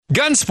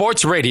Gun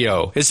Sports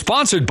Radio is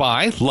sponsored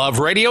by Love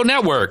Radio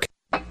Network.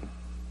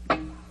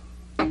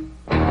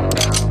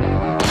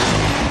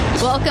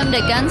 Welcome to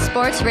Gun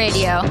Sports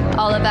Radio,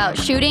 all about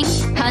shooting,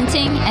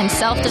 hunting, and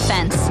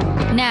self-defense.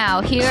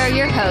 Now, here are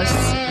your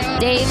hosts,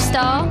 Dave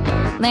Stahl,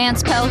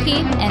 Lance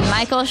Pelkey, and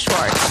Michael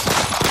Schwartz.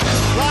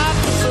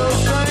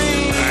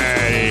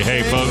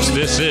 Hey, folks,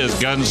 this is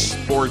Gun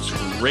Sports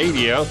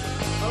Radio.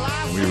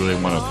 We really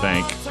want to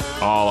thank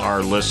all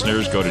our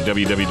listeners. Go to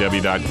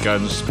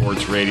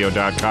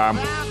www.gunsportsradio.com,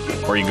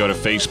 or you can go to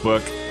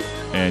Facebook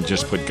and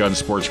just put Gun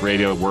Sports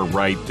Radio. We're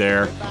right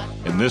there.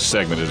 And this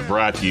segment is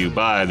brought to you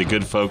by the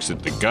good folks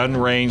at the Gun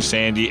Range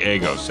San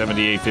Diego,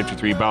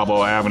 7853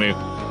 Balboa Avenue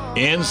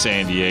in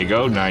San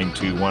Diego,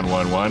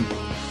 92111,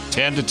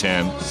 10 to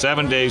 10,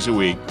 7 days a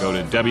week. Go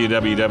to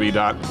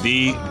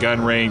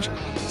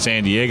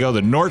www.thegunrangesandiego,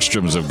 the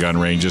Nordstroms of gun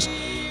ranges.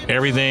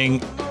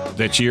 Everything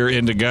that you're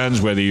into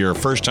guns, whether you're a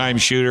first-time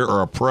shooter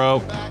or a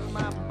pro,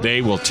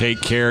 they will take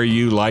care of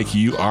you like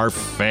you are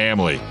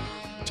family.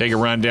 Take a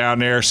run down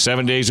there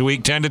 7 days a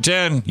week, 10 to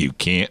 10. You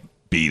can't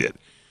beat it.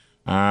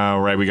 All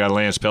right, we got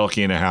Lance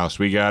Pelkey in the house.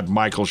 We got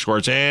Michael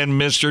Schwartz and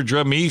Mr.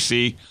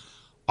 Dramisi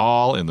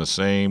all in the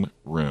same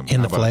room.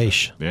 In the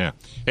flesh. Yeah.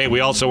 Hey, we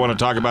also want to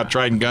talk about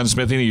Trident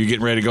Gunsmithing. Are you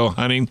getting ready to go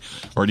hunting,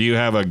 or do you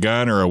have a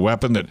gun or a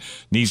weapon that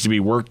needs to be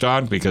worked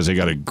on? Because they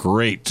got a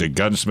great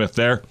gunsmith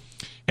there.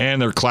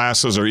 And their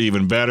classes are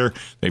even better.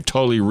 They've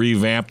totally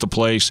revamped the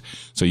place,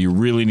 so you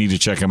really need to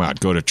check them out.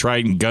 Go to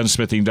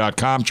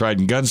TridentGunsmithing.com,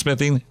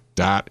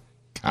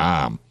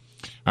 TridentGunsmithing.com.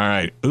 All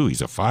right. Ooh,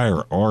 he's a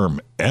firearm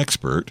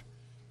expert.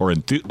 Or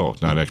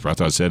not expert. I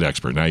thought it said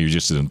expert. Now you're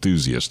just an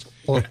enthusiast.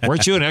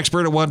 Weren't you an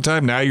expert at one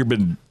time? Now you've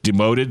been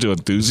demoted to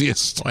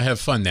enthusiast? Well, I have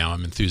fun now.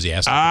 I'm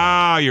enthusiastic.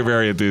 Ah, you're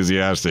very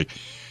enthusiastic.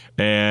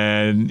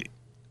 And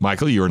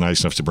Michael, you were nice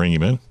enough to bring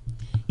him in.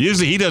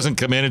 Usually he doesn't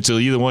come in until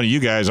either one of you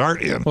guys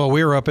aren't in. Well,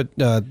 we were up at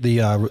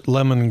the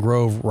Lemon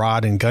Grove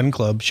Rod and Gun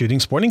Club shooting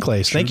sporting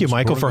clays. Thank you,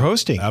 Michael, for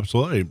hosting.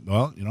 Absolutely.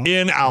 Well,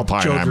 in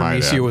Alpine, Joe I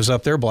might add. was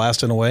up there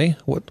blasting away.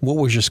 What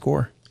was your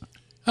score?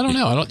 I don't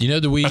know.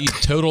 Do we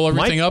total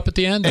everything up at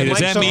the end? Hey, does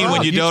that mean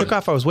when you don't? Took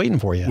off, I was waiting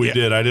for you. We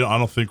did. I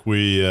don't think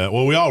we.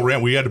 We all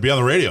ran. We had to be on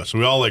the radio, so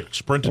we all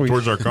sprinted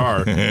towards our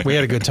car. We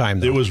had a good time,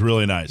 though. It was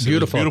really nice.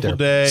 Beautiful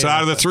day. So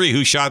out of the three,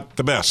 who shot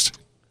the best?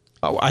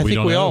 I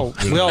think we all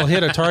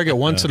hit a target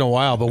once in a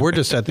while, but we're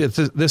just at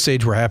this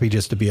age. We're happy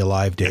just to be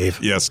alive, Dave.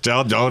 Yes,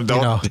 don't.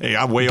 Hey,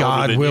 I'm way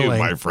older than you,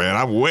 my friend.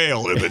 I'm way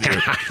older than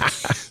you.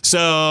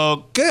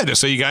 So good.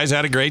 So you guys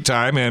had a great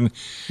time, and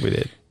we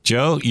did.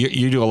 Joe,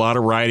 you do a lot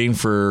of writing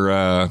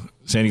for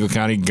San Diego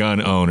County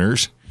gun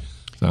owners.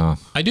 So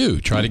I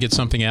do try to get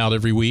something out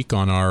every week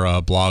on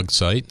our blog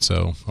site.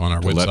 So on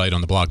our website,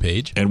 on the blog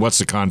page. And what's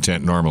the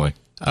content normally?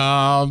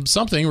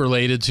 Something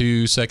related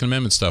to Second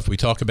Amendment stuff. We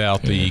talk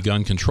about the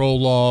gun control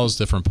laws,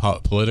 different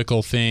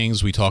political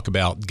things. We talk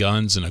about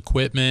guns and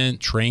equipment,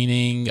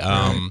 training.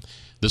 Right.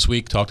 This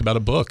week talked about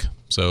a book.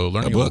 So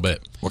learning a little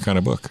bit. What kind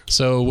of book?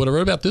 So what I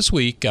wrote about this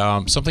week,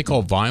 something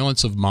called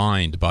Violence of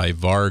Mind by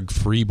Varg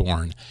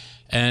Freeborn.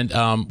 And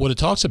what it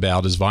talks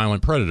about is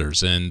violent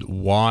predators and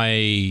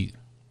why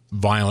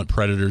violent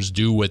predators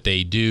do what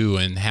they do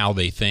and how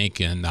they think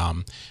and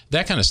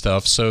that kind of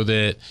stuff, so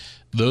that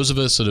those of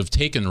us that have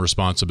taken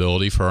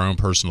responsibility for our own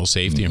personal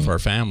safety and for our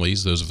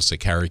families, those of us that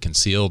carry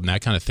concealed and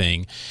that kind of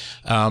thing,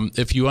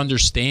 if you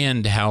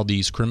understand how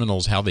these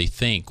criminals, how they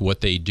think, what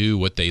they do,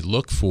 what they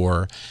look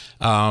for,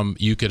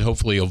 you could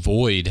hopefully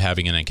avoid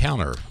having an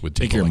encounter with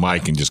people. Take your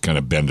mic and just kind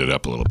of bend it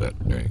up a little bit.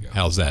 There you go.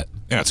 How's that?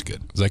 Yeah, that's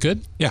good. Is that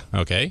good? Yeah.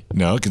 Okay.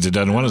 No, because it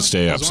doesn't want to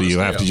stay up, so you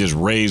have to just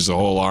raise the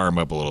whole arm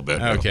up a little bit.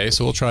 Okay,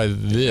 so we'll try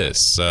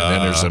this. And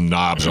then there's some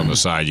knobs on the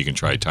side. You can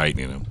try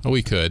tightening them. Oh,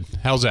 we could.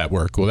 How's that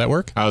work? Will that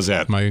work? How's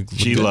that?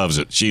 She loves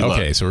it.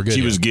 Okay, so we're good.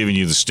 She was giving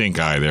you the stink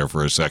eye there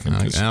for a second.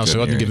 She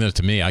wasn't giving it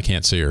to me. I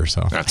can't see her.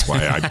 So that's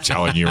why I'm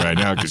telling you right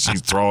now, because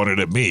she's throwing it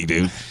at me,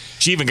 dude.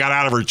 She even got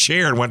out of her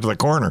chair and went to the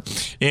corner.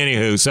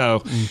 Anywho,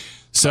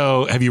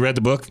 so have you read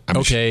the book?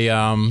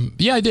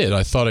 Yeah, I did.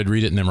 I thought I'd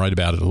read it and then write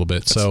about it a little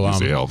bit. So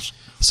usually helps.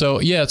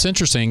 So, yeah, it's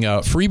interesting.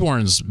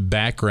 Freeborn's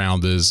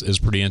background is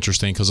pretty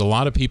interesting, because a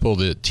lot of people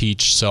that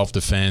teach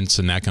self-defense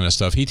and that kind of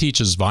stuff, he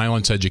teaches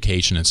violence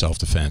education and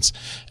self-defense.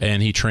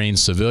 And he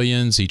trains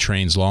civilians, he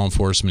trains law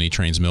enforcement, he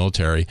trains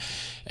military.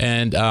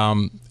 And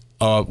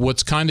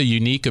what's kind of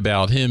unique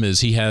about him is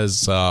he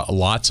has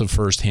lots of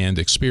firsthand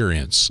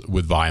experience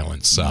with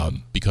violence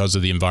because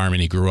of the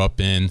environment he grew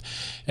up in.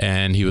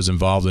 And he was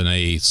involved in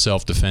a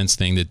self-defense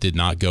thing that did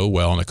not go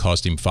well, and it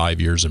cost him 5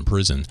 years in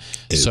prison.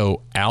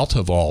 So out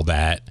of all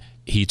that,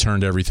 he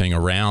turned everything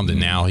around, and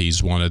now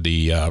he's one of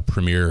the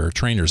premier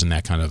trainers in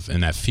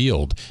that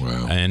field.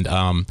 Wow.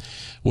 And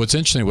what's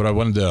interesting, what I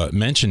wanted to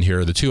mention here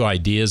are the two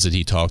ideas that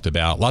he talked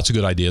about. Lots of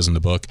good ideas in the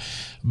book,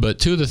 but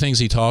two of the things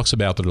he talks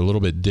about that are a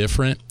little bit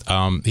different.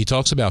 He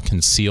talks about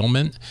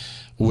concealment,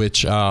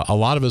 which a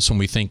lot of us, when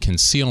we think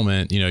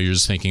concealment, you're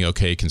just thinking,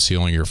 okay,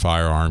 concealing your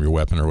firearm, your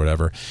weapon, or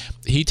whatever.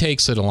 He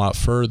takes it a lot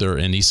further,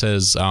 and he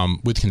says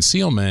with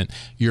concealment,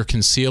 you're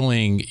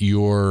concealing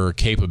your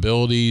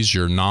capabilities,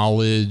 your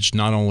knowledge,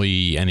 not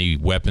only any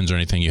weapons or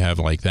anything you have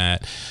like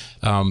that.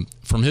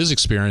 From his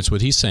experience,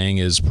 what he's saying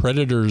is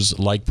predators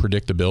like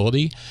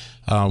predictability.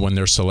 When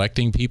they're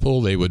selecting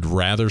people, they would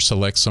rather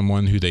select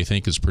someone who they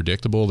think is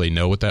predictable. They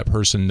know what that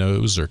person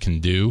knows or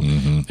can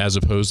do, as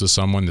opposed to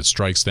someone that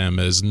strikes them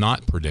as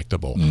not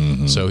predictable.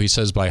 So he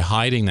says by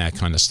hiding that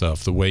kind of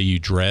stuff, the way you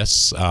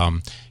dress,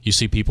 you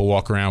see people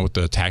walk around with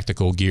the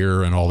tactical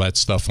gear and all that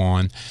stuff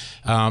on.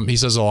 He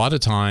says a lot of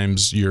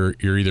times you're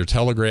either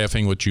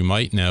telegraphing what you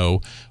might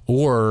know,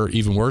 or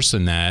even worse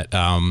than that,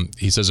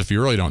 he says if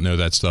you really don't know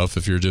that stuff,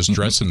 if you're just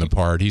dressing the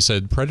part, he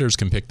said predators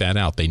can pick that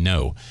out. They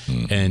know.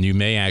 And you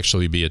may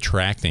actually be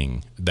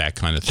attracting that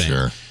kind of thing.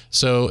 Sure.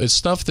 So it's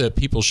stuff that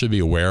people should be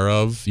aware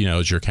of,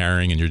 as you're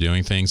carrying and you're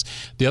doing things.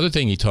 The other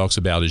thing he talks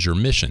about is your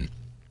mission.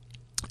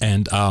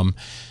 And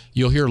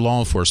you'll hear law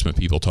enforcement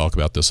people talk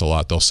about this a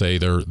lot. They'll say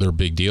their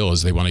big deal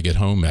is they want to get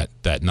home at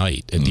that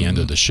night at the end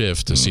of the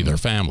shift to see their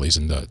families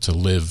and to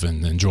live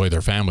and enjoy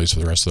their families for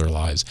the rest of their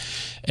lives.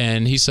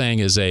 And he's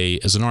saying as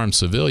an armed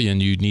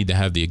civilian, you need to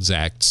have the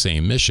exact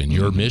same mission.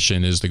 Your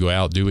mission is to go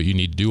out, do what you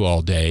need to do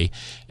all day,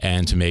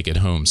 and to make it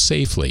home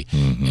safely.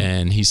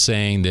 And he's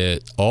saying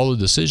that all the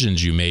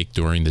decisions you make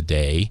during the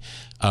day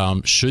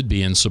should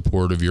be in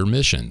support of your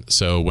mission.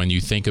 So when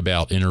you think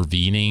about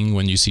intervening,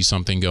 when you see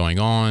something going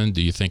on,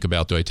 do you think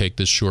about, do I take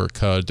this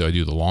shortcut? Do I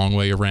do the long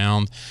way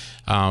around?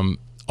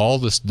 All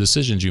the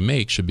decisions you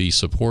make should be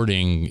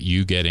supporting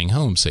you getting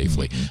home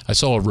safely. I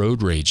saw a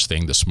road rage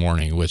thing this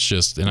morning, which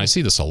and I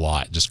see this a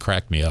lot, just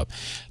cracked me up.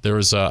 There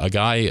was a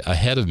guy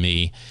ahead of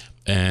me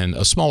and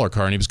a smaller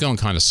car, and he was going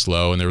kind of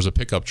slow, and there was a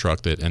pickup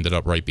truck that ended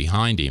up right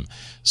behind him.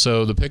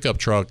 So the pickup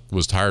truck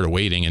was tired of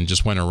waiting and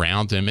just went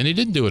around him, and he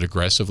didn't do it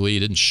aggressively. He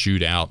didn't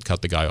shoot out,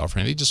 cut the guy off.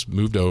 He just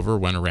moved over,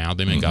 went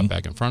around him, and got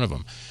back in front of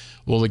him.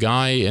 Well, the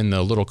guy in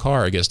the little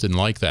car, I guess, didn't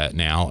like that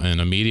now, and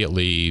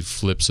immediately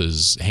flips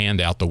his hand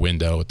out the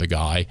window at the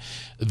guy.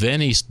 Then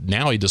he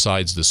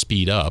decides to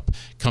speed up,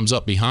 comes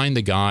up behind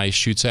the guy,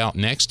 shoots out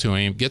next to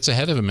him, gets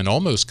ahead of him, and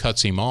almost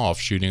cuts him off,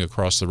 shooting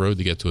across the road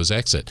to get to his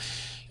exit.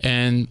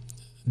 And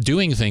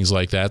doing things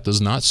like that does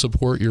not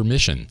support your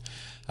mission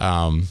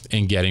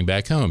in getting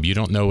back home. You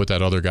don't know what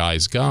that other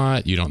guy's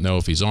got. You don't know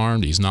if he's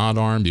armed, he's not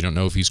armed. You don't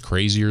know if he's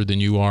crazier than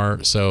you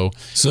are. So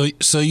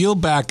you'll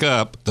back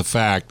up the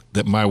fact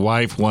that my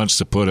wife wants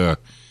to put a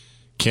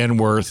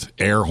Kenworth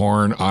air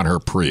horn on her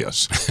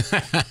Prius.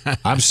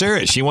 I'm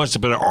serious. She wants to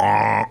put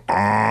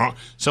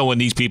so when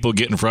these people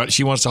get in front,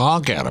 she wants to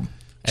honk at them.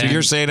 So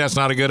you're saying that's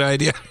not a good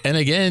idea? And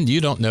again,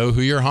 you don't know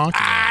who you're honking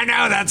at. I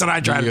know. That's what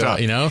I try to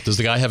tell. Does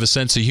the guy have a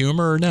sense of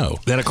humor or no?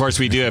 Then, of course,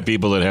 we do have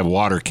people that have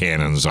water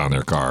cannons on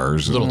their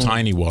cars. Little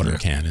tiny water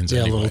cannons.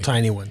 Yeah, anyway. little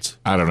tiny ones.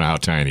 I don't know how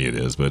tiny it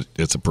is, but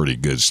it's a pretty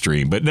good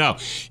stream. But no,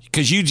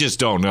 because you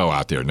just don't know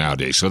out there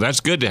nowadays. So that's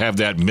good to have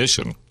that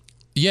mission.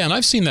 Yeah, and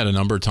I've seen that a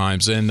number of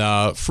times. And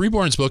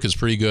Freeborn's book is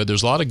pretty good.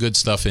 There's a lot of good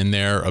stuff in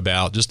there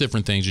about just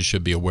different things you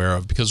should be aware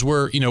of, because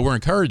we're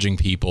encouraging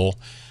people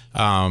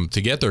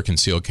to get their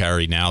concealed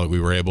carry now that we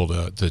were able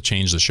to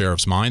change the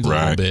sheriff's minds a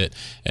little bit.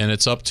 And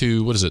it's up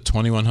to,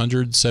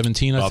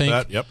 2,117, I think?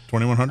 That, yep,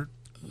 2,100.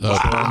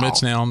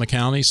 Permits now in the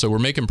county. So we're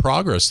making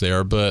progress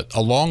there. But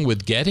along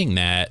with getting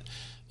that,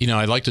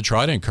 I'd like to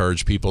try to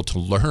encourage people to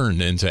learn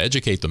and to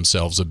educate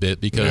themselves a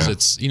bit, because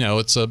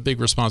it's a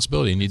big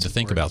responsibility. You need to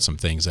think about some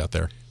things out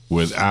there.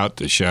 Without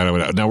the shadow of a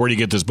doubt. Now, where do you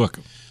get this book?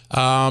 You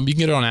can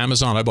get it on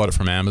Amazon. I bought it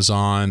from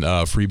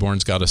Amazon.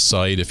 Freeborn's got a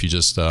site. If you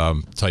just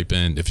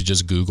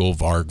Google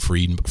Varg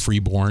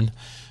Freeborn,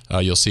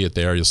 you'll see it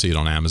there. You'll see it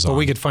on Amazon. But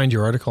we could find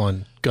your article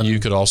on gun. You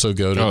could also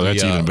go to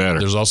that's even better.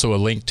 There's also a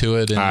link to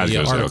it in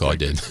the article I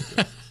did.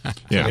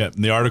 Yeah, and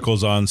the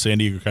article's on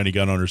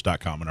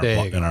SanDiegoCountyGunOwners.com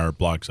in our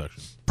blog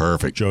section.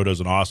 Perfect. Joe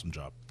does an awesome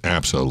job.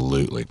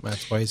 Absolutely.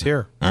 That's why he's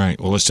here. All right.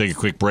 Well, let's take a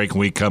quick break. When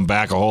we come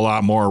back, a whole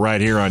lot more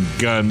right here on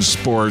Gun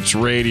Sports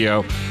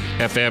Radio,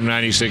 FM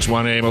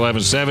 96.1 AM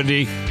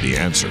 1170. The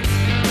Answer. All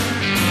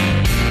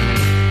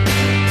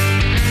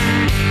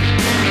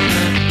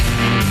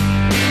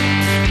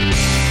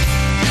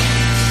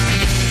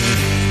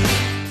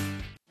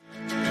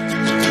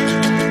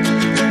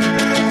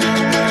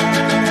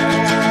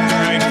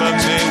right,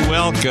 folks. Hey,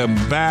 welcome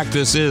back.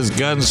 This is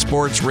Gun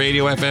Sports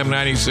Radio, FM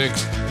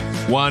 96.1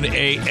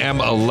 AM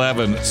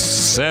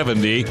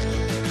 1170.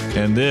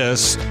 And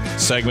this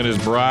segment is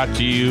brought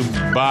to you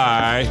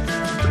by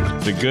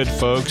the good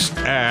folks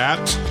at...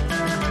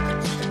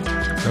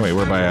 Oh, wait,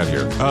 where am I at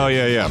here? Oh,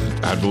 yeah.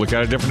 I have to look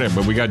at it different.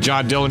 But we got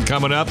John Dillon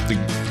coming up, the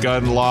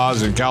gun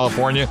laws in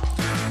California.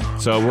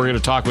 So we're going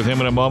to talk with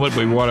him in a moment.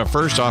 But we want to,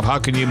 first off, how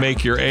can you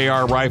make your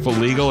AR rifle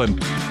legal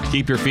and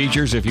keep your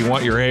features? If you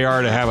want your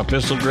AR to have a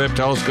pistol grip,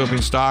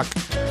 telescoping stock,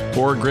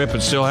 forward grip,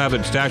 and still have a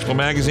detachable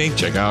magazine,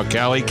 check out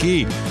Cali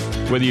Key.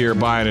 Whether you're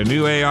buying a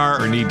new AR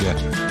or need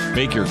to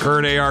make your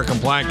current AR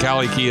compliant,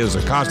 Cali Key is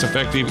a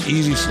cost-effective,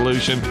 easy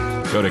solution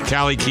Go to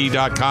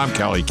CaliKey.com,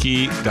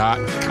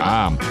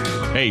 CaliKey.com.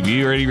 Hey, do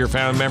you or any of your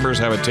family members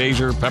have a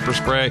taser, pepper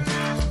spray,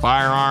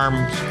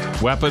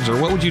 firearms, weapons,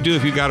 or what would you do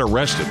if you got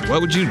arrested?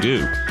 What would you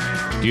do?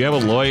 Do you have a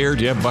lawyer?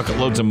 Do you have bucket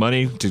loads of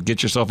money to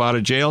get yourself out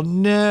of jail?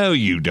 No,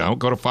 you don't.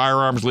 Go to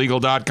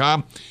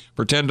firearmslegal.com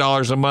for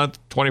 $10 a month,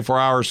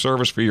 24-hour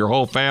service for your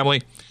whole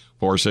family.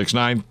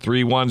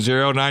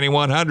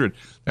 469-310-9100.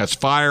 That's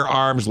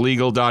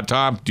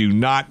firearmslegal.com. Do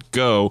not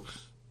go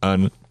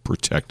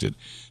unprotected.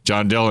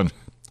 John Dillon,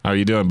 how are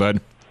you doing, bud?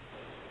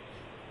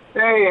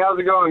 Hey, how's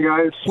it going,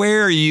 guys?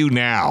 Where are you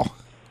now?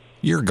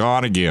 You're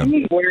gone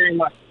again.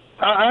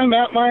 I'm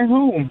at my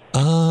home.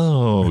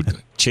 Oh,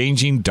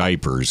 changing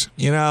diapers.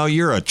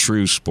 You're a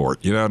true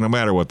sport, no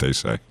matter what they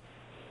say.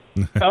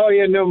 Oh,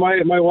 yeah, no,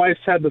 my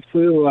wife's had the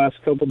flu the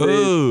last couple days.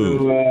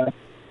 So,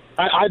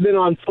 I've been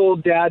on full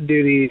dad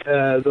duty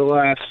the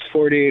last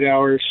 48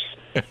 hours.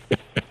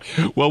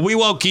 Well, we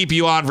won't keep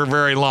you on for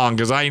very long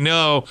because I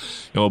know,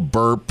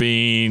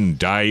 burping,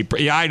 diaper.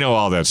 Yeah, I know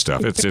all that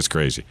stuff. It's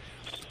crazy.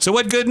 So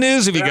what good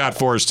news have you got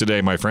for us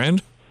today, my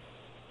friend?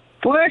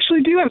 Well, I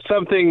actually do have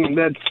something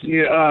that's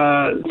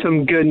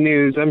some good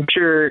news. I'm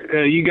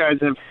sure you guys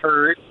have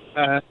heard.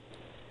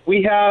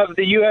 We have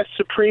the U.S.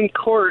 Supreme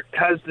Court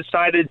has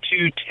decided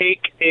to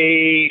take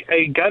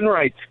a gun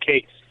rights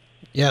case.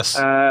 Yes.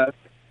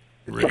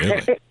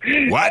 Really?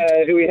 What?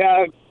 We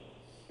have,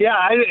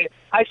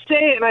 I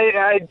say it and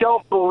I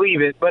don't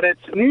believe it, but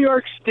it's New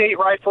York State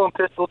Rifle and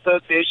Pistol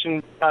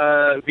Association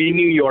v.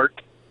 New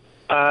York.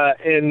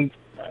 And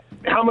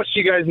how much do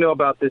you guys know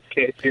about this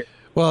case here?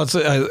 Well, it's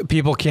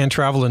people can't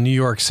travel in New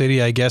York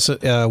City, I guess,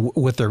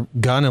 with their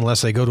gun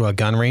unless they go to a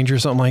gun range or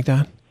something like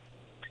that.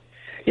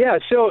 Yeah,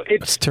 so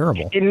it's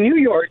terrible. In New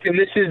York, and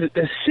this is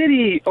the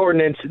city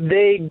ordinance,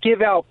 they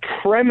give out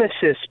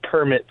premises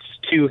permits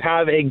to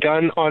have a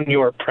gun on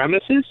your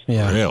premises.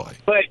 Yeah. Really?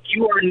 But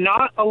you are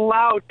not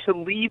allowed to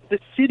leave the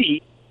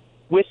city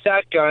with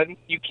that gun.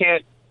 You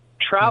can't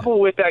travel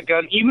with that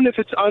gun, even if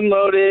it's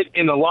unloaded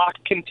in a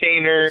locked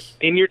container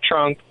in your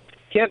trunk.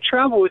 Can't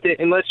travel with it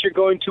unless you're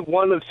going to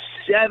one of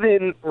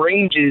 7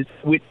 ranges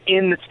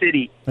within the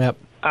city. Yep.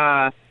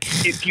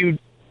 If you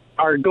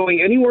are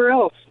going anywhere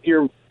else,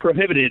 you're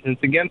prohibited, and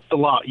it's against the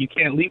law. You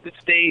can't leave the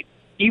state.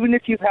 Even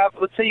if you have,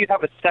 let's say you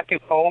have a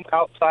second home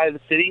outside of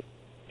the city,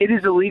 it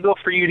is illegal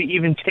for you to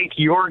even take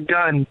your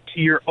gun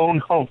to your own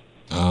home.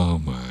 Oh,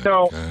 my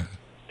God.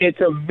 It's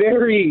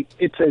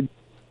a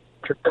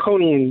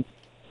draconian,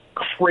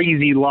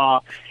 crazy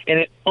law, and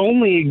it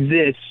only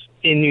exists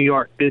in New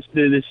York. This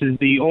is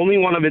the only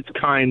one of its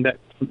kind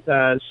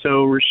that's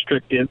so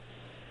restrictive.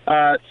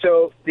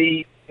 So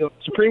the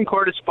Supreme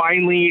Court has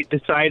finally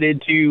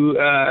decided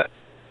to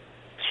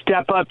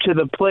step up to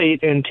the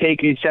plate and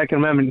take a Second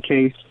Amendment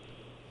case.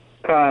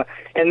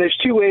 And there's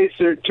 2 ways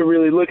to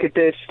really look at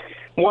this.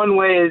 One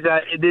way is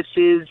that this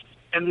is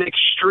an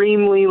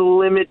extremely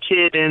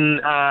limited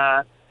and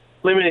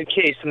limited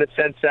case in the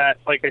sense that,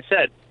 like I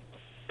said,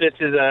 this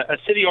is a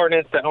city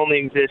ordinance that only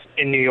exists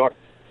in New York.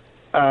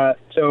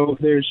 So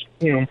there's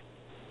 2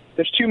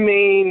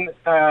 main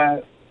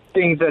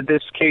things that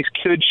this case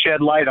could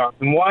shed light on.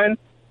 And one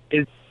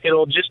is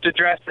it'll just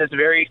address this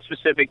very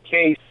specific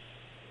case,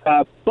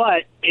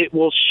 but it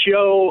will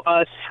show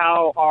us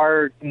how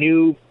our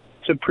new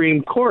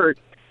Supreme Court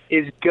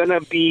is going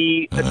to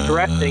be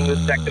addressing the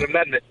Second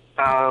Amendment.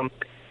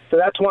 So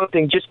that's one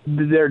thing, just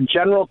their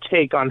general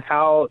take on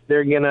how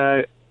they're going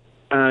to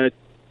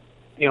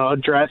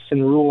address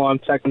and rule on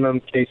Second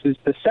Amendment cases.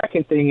 The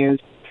second thing is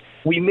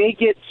we may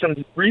get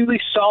some really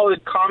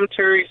solid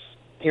commentaries,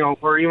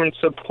 or even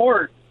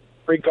support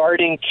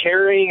regarding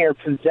carrying or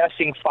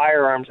possessing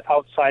firearms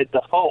outside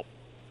the home.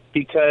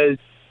 Because,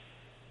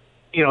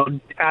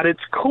 at its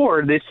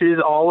core, this is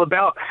all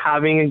about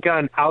having a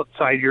gun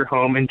outside your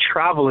home and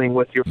traveling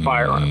with your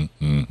firearm.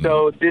 Mm-hmm.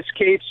 So this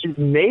case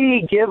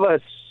may give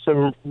us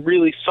some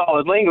really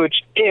solid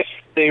language if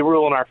they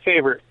rule in our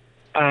favor.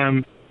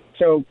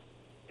 So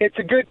it's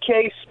a good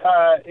case.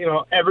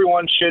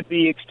 Everyone should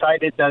be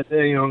excited that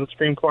the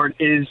Supreme Court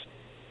is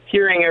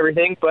hearing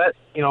everything, but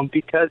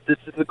because this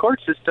is the court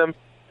system,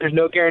 there's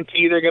no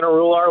guarantee they're going to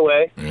rule our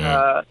way.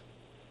 Yeah.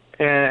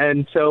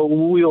 And so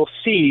we'll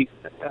see.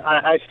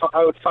 I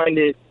would find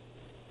it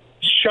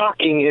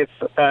shocking if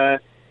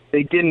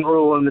they didn't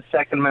rule in the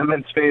Second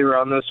Amendment's favor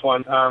on this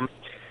one.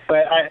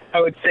 But I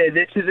would say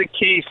this is a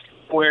case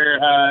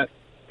where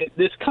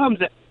this comes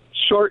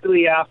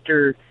shortly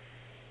after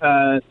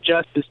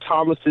Justice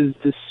Thomas's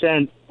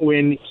dissent,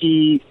 when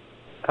he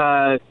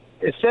said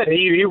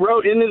he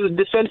wrote in his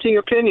dissenting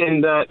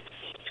opinion that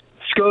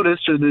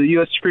SCOTUS, or the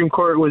U.S. Supreme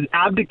Court, was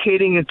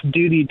abdicating its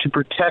duty to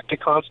protect a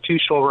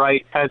constitutional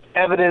right as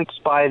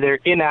evidenced by their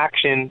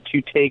inaction to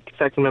take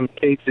Second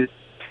Amendment cases.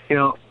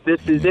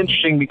 This is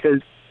interesting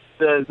because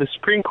the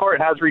Supreme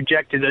Court has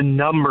rejected a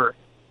number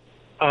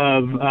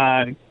of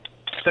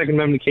Second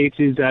Amendment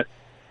cases that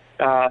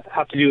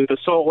have to do with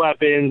assault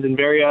weapons and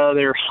very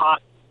other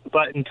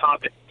hot-button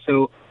topics.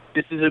 So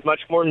this is a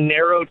much more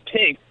narrow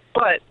take,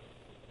 but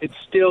it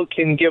still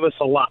can give us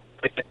a lot,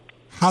 I think.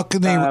 How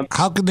can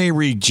they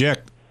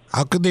reject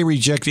How could they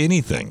reject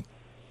anything?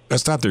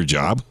 That's not their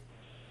job.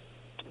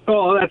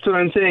 Oh, that's what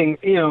I'm saying.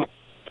 And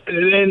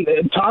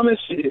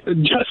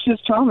Justice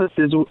Thomas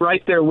is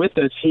right there with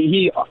us.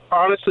 He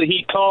honestly,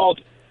 he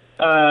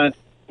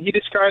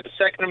described the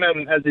Second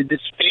Amendment as a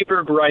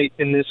disfavored right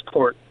in this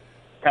court,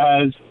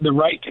 as the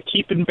right to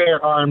keep and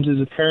bear arms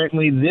is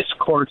apparently this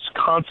court's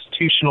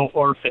constitutional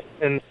orphan.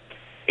 And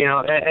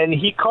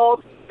he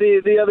called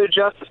the other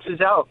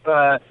justices out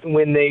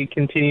when they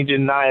continue to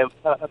deny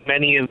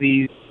many of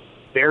these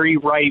very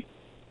ripe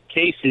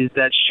cases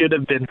that should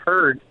have been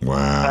heard.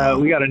 Wow.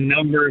 We got a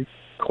number of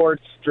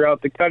courts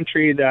throughout the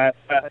country that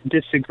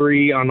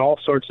disagree on all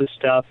sorts of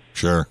stuff.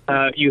 Sure.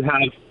 You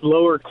have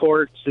lower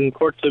courts and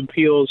courts of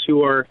appeals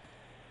who are,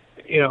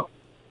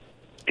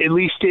 at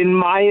least in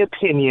my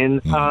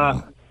opinion,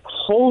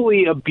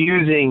 wholly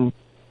abusing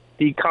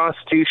the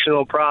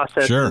constitutional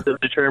process of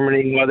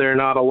determining whether or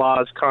not a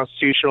law is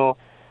constitutional.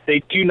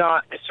 They do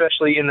not,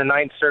 especially in the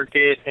Ninth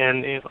Circuit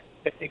and in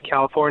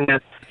California,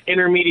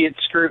 intermediate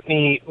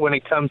scrutiny when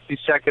it comes to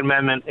Second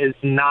Amendment is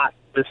not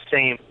the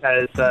same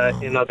as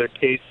in other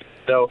cases.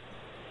 So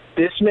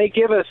this may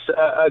give us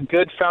a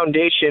good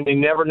foundation. You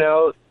never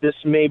know. This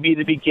may be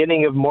the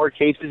beginning of more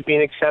cases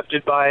being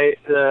accepted by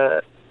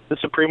the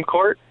Supreme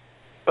Court,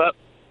 but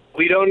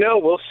we don't know.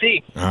 We'll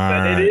see.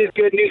 But it is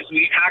good news.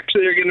 We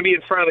actually are going to be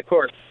in front of the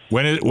court.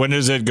 When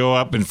does it go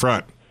up in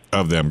front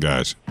of them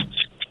guys?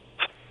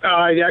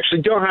 I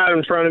actually don't have it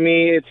in front of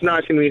me. It's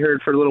not going to be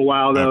heard for a little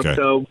while, though. Okay.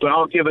 But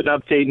I'll give an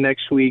update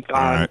next week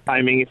on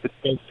timing if it's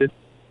posted.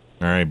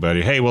 All right,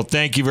 buddy. Hey, well,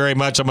 thank you very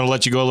much. I'm going to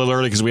let you go a little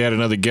early because we had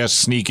another guest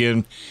sneak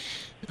in,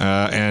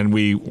 and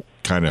we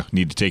kind of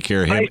need to take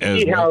care of him as well. I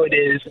see how it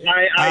is.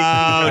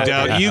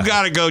 You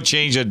got to go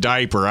change a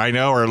diaper, I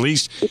know, or at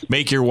least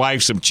make your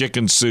wife some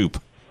chicken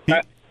soup.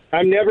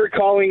 I'm never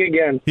calling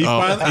again. He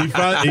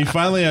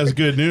finally has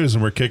good news,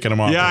 and we're kicking him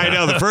off. Yeah, I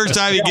know. The first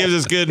time he gives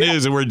us good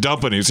news, and we're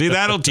dumping him. See,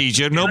 that'll teach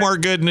him. No more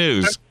good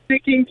news. I'm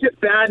sticking to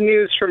bad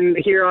news from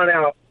here on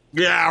out.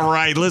 Yeah,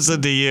 right.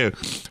 Listen to you.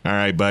 All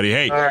right, buddy.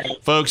 Hey,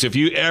 folks, if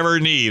you ever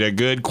need a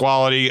good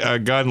quality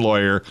gun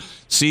lawyer,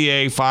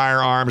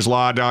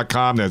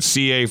 cafirearmslaw.com. That's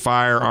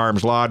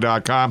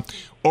cafirearmslaw.com.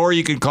 Or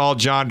you can call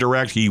John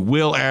direct. He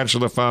will answer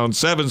the phone,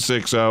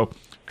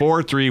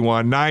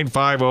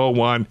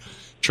 760-431-9501.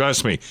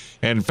 Trust me.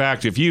 And in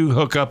fact, if you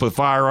hook up with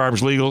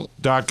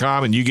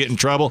firearmslegal.com and you get in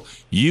trouble,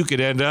 you could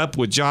end up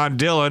with John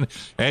Dillon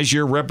as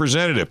your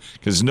representative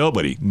because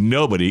nobody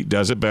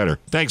does it better.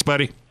 Thanks,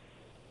 buddy.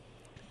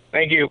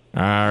 Thank you.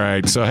 All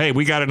right. So, hey,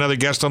 we got another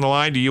guest on the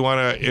line. Do you want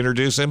to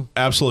introduce him?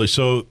 Absolutely.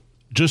 So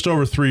just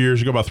over 3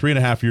 years ago, about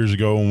 3.5 years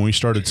ago, when we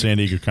started San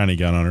Diego County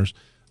Gun Owners,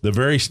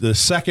 the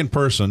second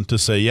person to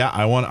say, yeah,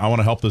 I want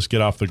to help this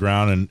get off the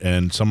ground,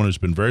 and someone who's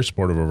been very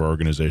supportive of our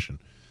organization.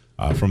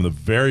 From the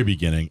very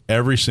beginning,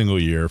 every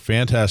single year,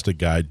 fantastic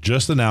guy,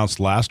 just announced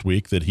last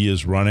week that he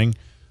is running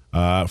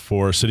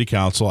for city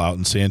council out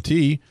in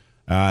Santee,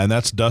 and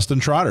that's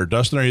Dustin Trotter.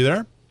 Dustin, are you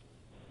there?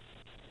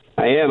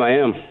 I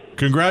am.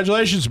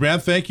 Congratulations, man.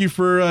 Thank you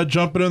for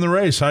jumping in the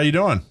race. How you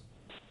doing?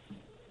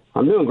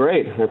 I'm doing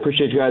great. I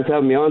appreciate you guys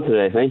having me on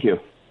today. Thank you.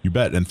 You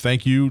bet, and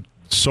thank you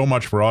so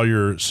much for all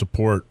your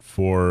support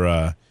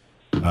for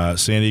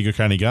San Diego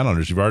County Gun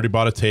Owners. You've already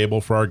bought a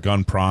table for our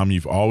gun prom.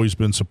 You've always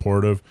been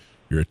supportive.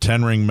 You're a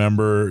 10-ring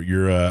member.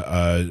 You're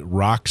a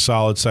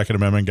rock-solid Second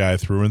Amendment guy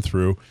through and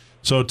through.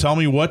 So tell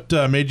me, what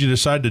made you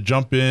decide to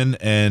jump in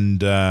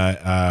and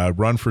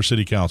run for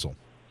city council?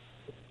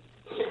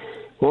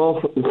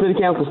 Well, the city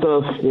council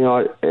stuff,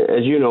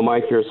 as you know,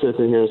 Mike, you're a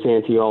citizen here in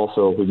Santee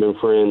also. We've been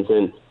friends.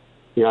 And,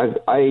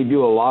 I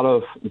do a lot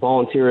of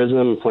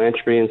volunteerism and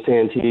philanthropy in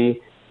Santee.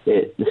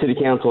 The city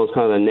council is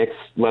kind of the next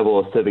level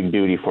of civic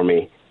duty for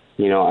me.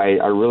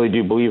 I really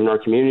do believe in our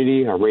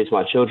community. I raised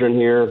my children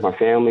here, my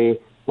family.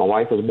 My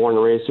wife was born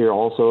and raised here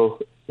also,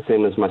 the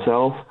same as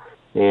myself.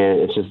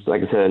 And it's just,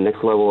 like I said, a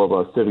next level of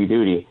a civic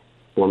duty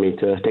for me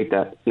to take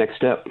that next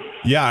step.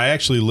 Yeah, I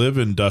actually live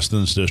in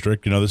Dustin's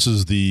district. This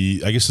is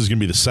I guess this is going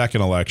to be the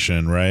second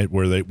election, right,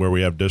 where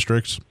we have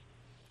districts.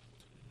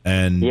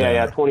 And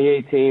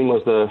 2018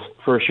 was the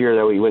first year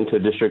that we went to a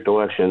district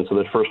election. So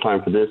the first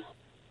time for this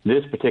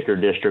particular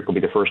district will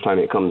be the first time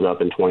it comes up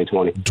in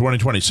 2020.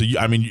 2020. So,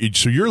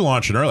 so you're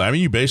launching early.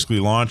 You basically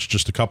launched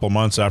just a couple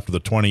months after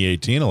the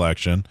 2018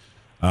 election.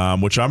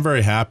 Which I'm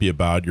very happy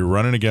about. You're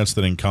running against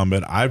an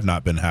incumbent I've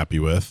not been happy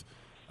with.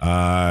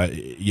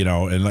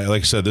 And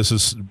like I said, this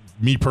is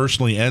me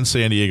personally and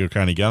San Diego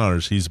County Gun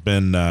Owners. He's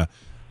been,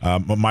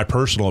 my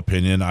personal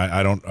opinion,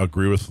 I don't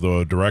agree with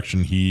the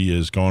direction he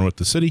is going with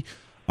the city.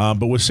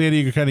 But with San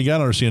Diego County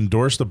Gun Owners, he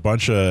endorsed a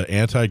bunch of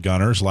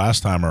anti-gunners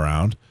last time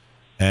around,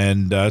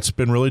 and it's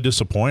been really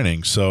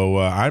disappointing. So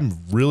I'm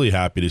really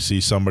happy to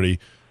see somebody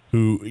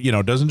who,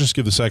 doesn't just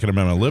give the Second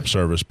Amendment lip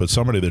service, but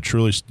somebody that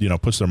truly,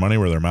 puts their money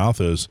where their mouth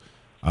is,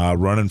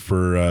 running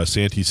for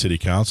Santee City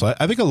Council.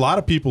 I think a lot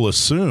of people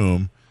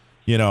assume,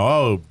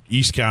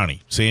 East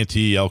County,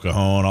 Santee, El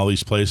Cajon, all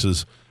these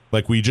places,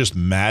 like we just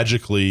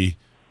magically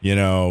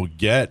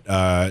get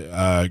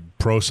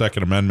pro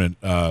Second Amendment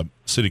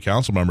city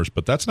council members,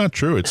 but that's not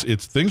true.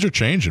 It's things are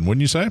changing,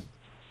 wouldn't you say?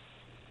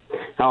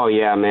 Oh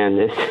yeah, man!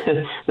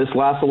 This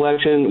last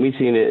election, we've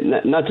seen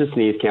it not just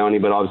in East County,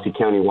 but obviously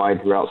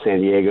countywide throughout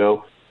San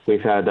Diego.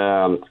 We've had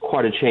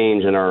quite a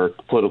change in our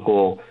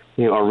political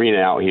arena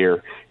out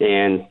here,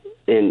 and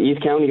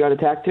East County got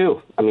attacked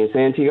too. I mean,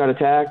 Santee got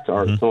attacked.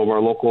 Some of our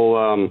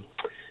local,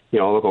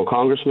 local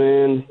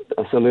congressmen,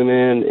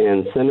 assemblymen,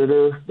 and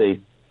senator.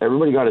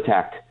 Everybody got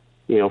attacked.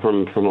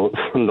 From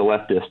the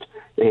leftist.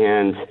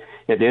 And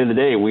at the end of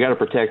the day, we got to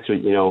protect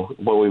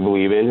what we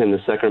believe in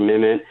the Second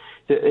Amendment.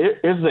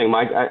 Here's the thing,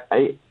 Mike.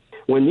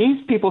 When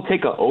these people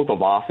take an oath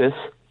of office,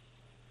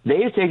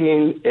 they are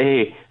taking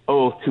a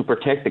oath to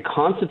protect the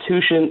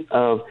Constitution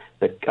of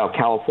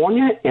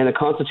California and the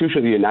Constitution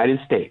of the United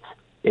States.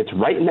 It's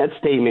right in that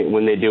statement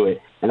when they do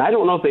it. And I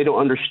don't know if they don't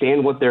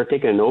understand what they're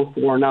taking an oath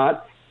for or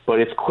not, but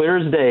it's clear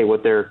as day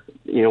what they're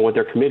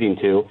committing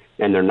to,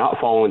 and they're not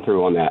following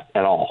through on that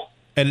at all.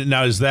 And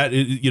now is that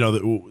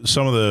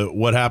some of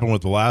what happened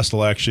with the last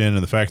election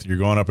and the fact that you're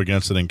going up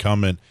against an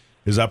incumbent?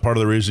 Is that part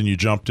of the reason you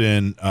jumped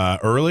in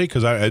early?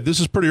 Because this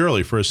is pretty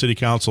early for a city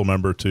council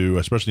member to,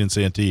 especially in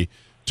Santee,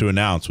 to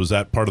announce. Was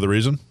that part of the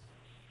reason?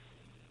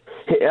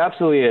 It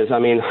absolutely is. I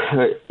mean,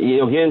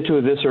 getting to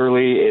it this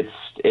early,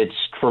 it's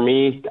for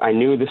me. I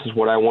knew this is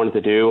what I wanted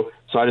to do,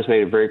 so I just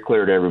made it very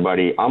clear to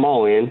everybody. I'm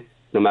all in,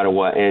 no matter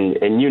what.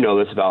 And you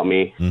know this about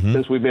me. Mm-hmm.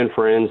 Since we've been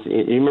friends,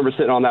 you remember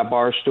sitting on that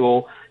bar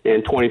stool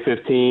in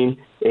 2015,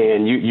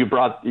 and you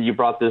brought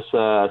this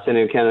San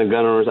Diego County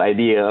gun owners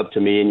idea up to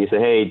me, and you said,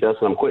 "Hey,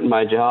 Dustin, I'm quitting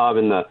my job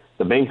in the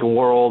banking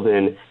world,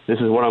 and this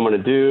is what I'm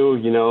going to do.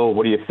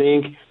 What do you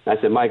think?" And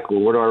I said, "Mike,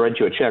 where do I write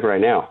you a check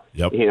right now?"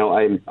 Yep.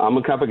 I'm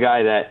a type of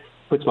guy that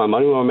puts my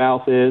money where my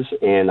mouth is,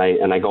 and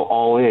I go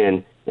all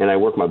in, and I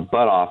work my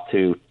butt off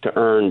to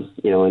earn,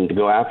 and to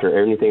go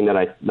after anything that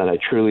I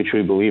truly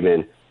believe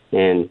in.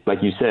 And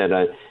like you said,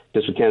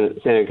 just with San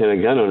Diego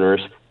County gun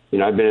owners,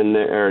 I've been in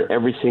there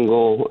every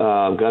single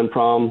gun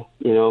prom,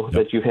 Yep.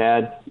 that you've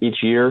had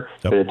each year.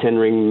 Yep. Been a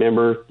 10-ring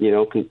member,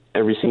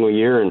 every single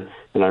year, and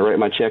I write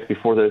my check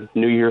before the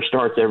new year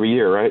starts every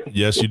year, right?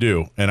 Yes, you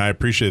do, and I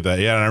appreciate that.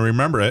 Yeah, and I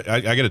remember it.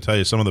 I got to tell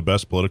you, some of the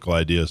best political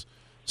ideas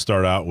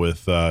start out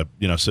with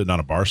sitting on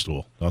a bar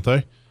stool, don't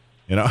they?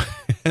 And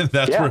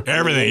that's where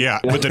Everything, yeah.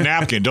 With the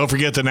napkin. Don't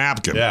forget the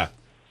napkin. Yeah.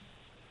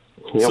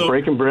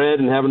 Breaking bread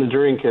and having a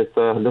drink, it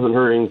doesn't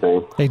hurt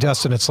anything. Hey,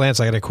 Dustin, it's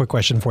Lance. I got a quick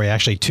question for you.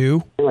 Actually,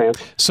 two. Hey,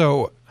 Lance.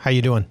 So, how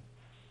you doing?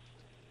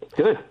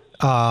 Good.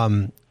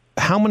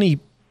 How many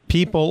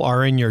people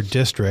are in your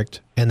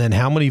district, and then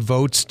how many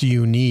votes do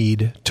you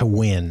need to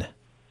win?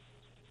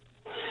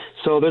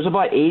 So there's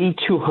about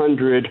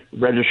 8,200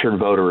 registered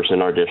voters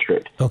in our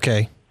district.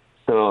 Okay.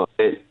 So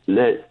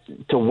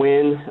to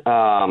win,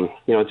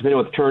 depending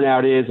what the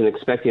turnout is, and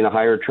expecting a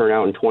higher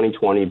turnout in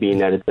 2020, being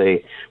that it's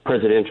a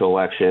presidential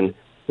election,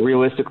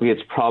 realistically,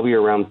 it's probably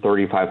around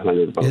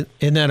 3,500 votes.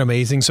 Isn't that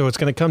amazing? So it's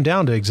going to come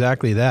down to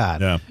exactly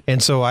that. Yeah.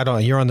 And so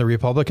you're on the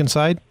Republican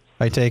side,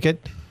 I take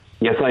it?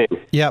 Yes, I am.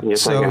 Yep.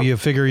 Yes, so I am. you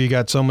figure you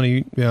got so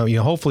many,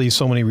 hopefully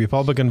so many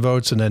Republican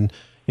votes, and then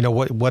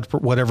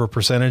whatever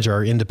percentage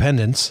are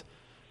independents,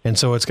 and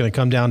so it's going to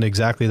come down to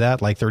exactly that,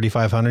 like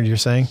 3,500. You're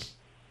saying?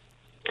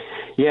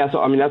 Yeah,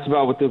 so that's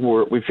about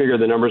what we figure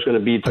the number is going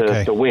to be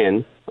to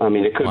win.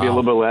 It could be a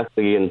little bit less,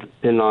 again,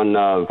 depending on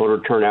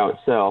voter turnout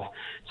itself.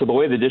 So the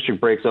way the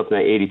district breaks up in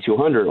that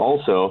 8,200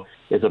 also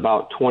is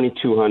about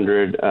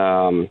 2,200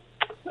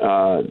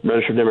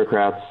 registered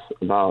Democrats,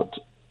 about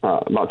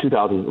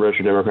 2,000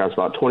 registered Democrats,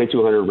 about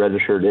 2,200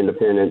 registered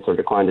independents or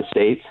declined to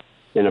states,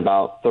 and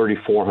about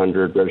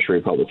 3,400 registered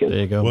Republicans. There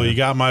you go. Well, you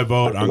got my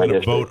vote. I'm going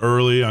to vote district.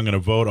 early. I'm going to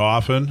vote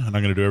often, and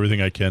I'm going to do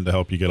everything I can to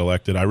help you get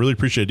elected. I really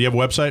appreciate it. Do you have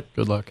a website?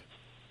 Good luck.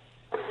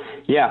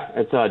 Yeah,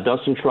 it's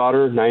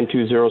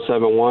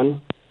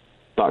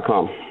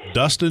DustinTrotter92071.com.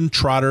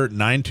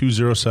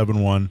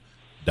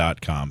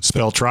 DustinTrotter92071.com.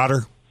 Spell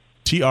Trotter?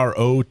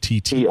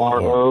 TROTTER.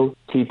 TROTTER.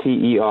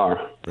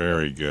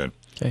 Very good.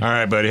 Okay. All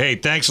right, buddy. Hey,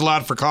 thanks a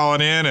lot for calling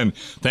in, and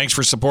thanks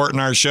for supporting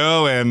our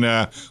show,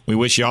 and we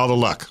wish you all the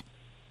luck.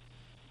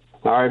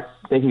 All right.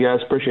 Thank you, guys.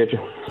 Appreciate you.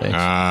 Thanks.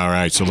 All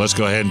right, so let's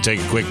go ahead and take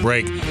a quick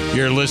break.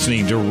 You're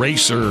listening to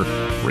Racer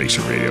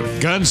Radio,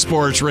 Gun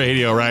Sports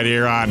Radio, right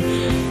here on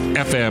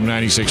FM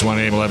 96.1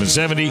 AM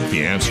 1170.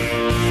 The Answer.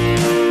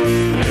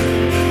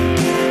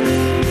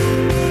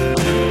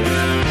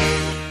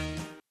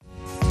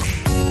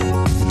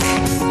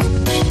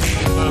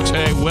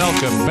 Okay,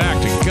 welcome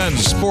back to Gun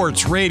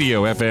Sports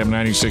Radio, FM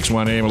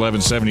 96.1 AM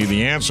 1170.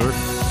 The Answer.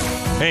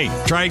 Hey,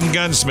 Trident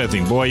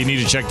Gunsmithing. Boy, you need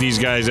to check these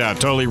guys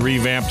out. Totally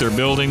revamped their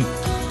building.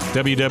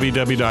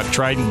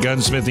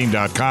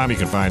 www.tridentgunsmithing.com. You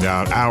can find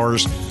out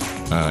hours,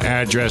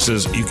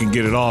 addresses. You can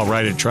get it all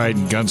right at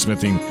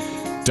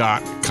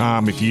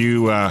tridentgunsmithing.com. If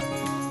you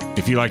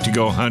like to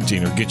go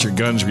hunting or get your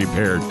guns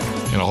repaired,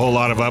 and a whole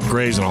lot of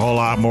upgrades and a whole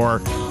lot more,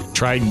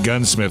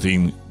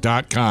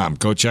 tridentgunsmithing.com.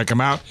 Go check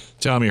them out.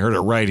 Tell them you heard it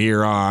right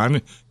here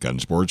on Gun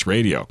Sports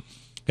Radio.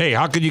 Hey,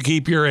 how can you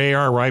keep your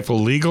AR rifle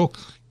legal?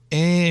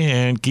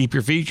 and keep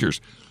your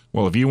features.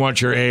 Well, if you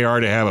want your AR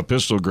to have a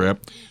pistol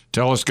grip,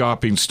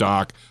 telescoping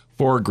stock,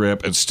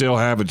 foregrip, and still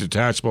have a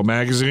detachable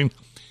magazine,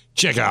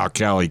 check out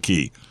Cali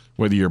Key.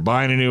 Whether you're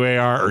buying a new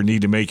AR or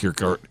need to make your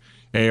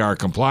AR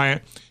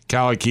compliant,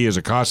 Cali Key is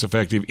a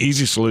cost-effective,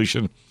 easy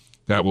solution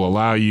that will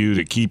allow you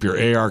to keep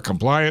your AR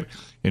compliant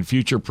and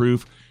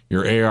future-proof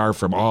your AR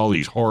from all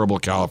these horrible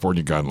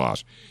California gun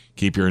laws.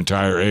 Keep your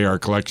entire AR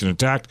collection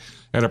intact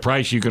at a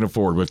price you can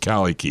afford with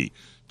Cali Key.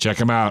 Check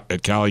them out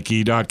at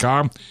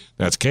CaliKey.com.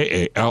 That's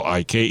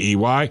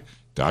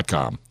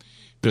KALIKEY.com.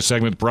 This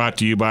segment brought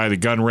to you by the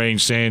Gun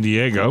Range San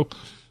Diego,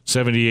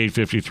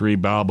 7853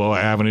 Balboa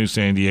Avenue,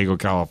 San Diego,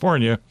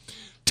 California.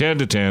 10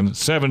 to 10,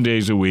 7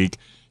 days a week.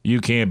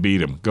 You can't beat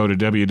them. Go to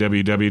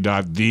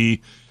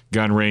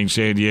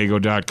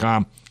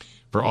www.thegunrangesandiego.com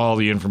for all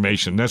the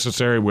information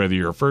necessary, whether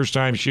you're a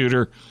first-time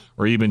shooter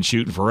or you've been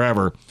shooting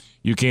forever.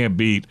 You can't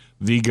beat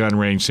the Gun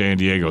Range San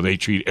Diego. They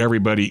treat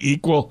everybody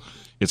equal.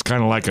 It's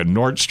kind of like a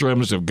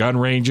Nordstrom's of gun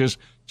ranges,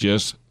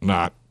 just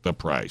not the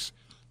price.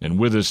 And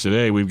with us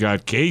today, we've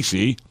got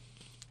Casey,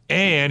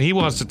 and he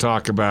wants to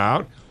talk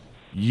about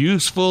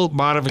useful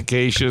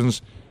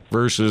modifications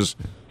versus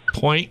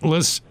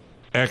pointless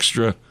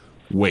extra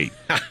weight.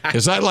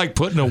 Is that like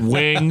putting a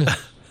wing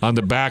on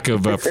the back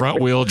of a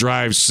front-wheel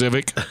drive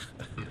Civic?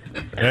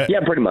 Yeah,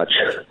 pretty much.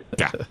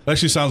 Yeah.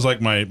 Actually sounds like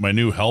my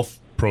new health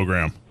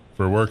program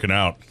for working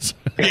out.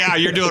 Yeah,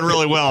 you're doing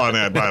really well on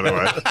that, by the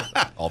way.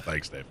 All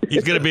thanks, Dave.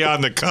 He's going to be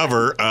on the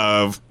cover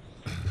of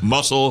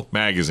Muscle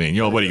Magazine.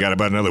 You know what, you got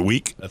about another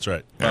week? That's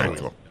right. All right,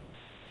 cool.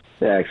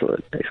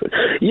 Excellent.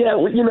 Yeah,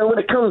 when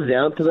it comes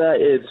down to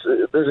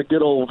that, there's a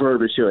good old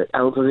verbiage to it.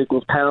 Ounces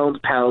equals pounds,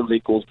 pounds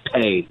equals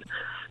pain.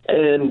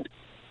 And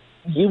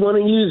you want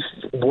to use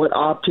what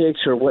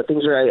optics or what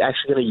things are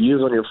actually going to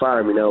use on your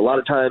firearm. A lot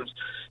of times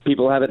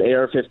people have an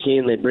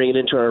AR-15, they bring it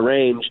into our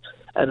range,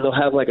 and they'll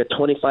have like a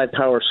 25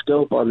 power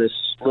scope on this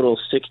little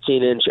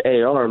 16-inch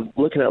AR. I'm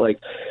looking at yes,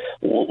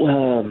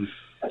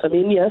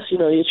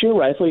 it's your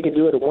rifle, you can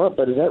do what you want,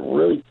 but is that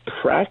really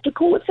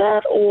practical with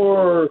that?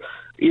 Or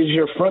is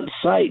your front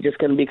sight just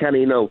going to be kind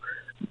of,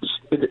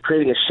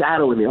 creating a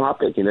shadow in the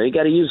optic? You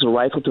got to use the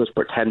rifle to its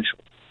potential.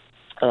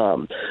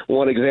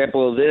 One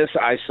example of this,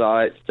 I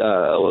saw it,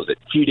 a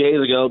few days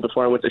ago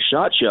before I went to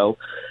SHOT Show.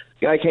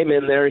 Guy came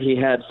in there, he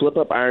had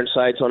flip-up iron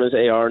sights on his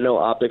AR, no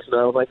optics,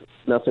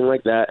 nothing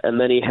like that, and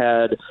then he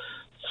had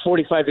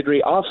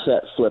 45-degree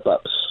offset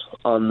flip-ups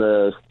on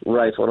the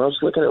rifle. And I was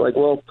looking at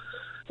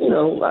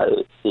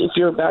if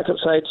your backup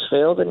sights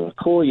fail, then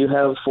cool, you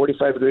have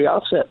 45-degree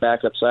offset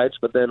backup sights,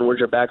 but then where's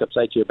your backup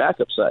sight to your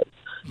backup sight?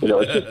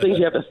 It's just things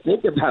you have to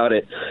think about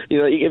it.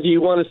 If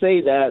you want to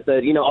say that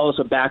it's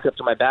a backup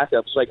to my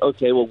backup, it's like,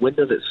 okay, well, when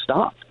does it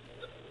stop?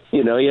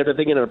 You have to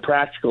think in a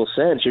practical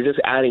sense. You're just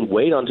adding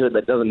weight onto it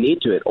that doesn't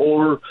need to it.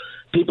 Or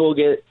people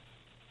get,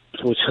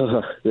 which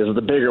this is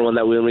the bigger one,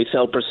 that when we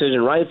sell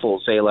precision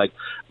rifles, say like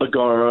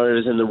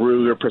Bagaras and the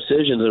Ruger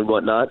Precisions and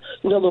whatnot,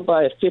 they'll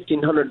buy a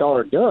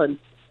 $1,500 gun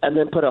and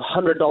then put a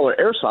 $100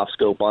 airsoft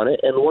scope on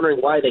it and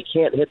wondering why they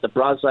can't hit the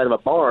broadside of a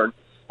barn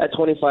at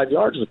 25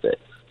 yards with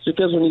it. It's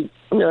because when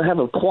you have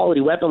a quality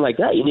weapon like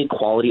that, you need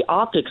quality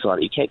optics on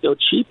it. You can't go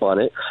cheap on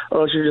it,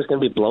 or else you're just going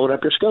to be blowing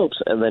up your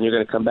scopes, and then you're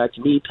going to come back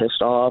to me pissed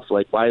off,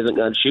 like, why isn't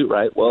gun shoot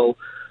right? Well,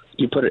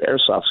 you put an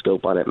airsoft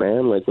scope on it,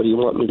 man. Like, what do you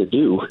want me to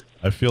do?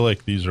 I feel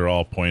like these are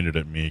all pointed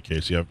at me,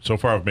 Casey. So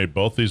far, I've made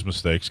both these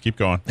mistakes. Keep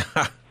going.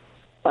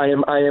 I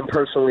am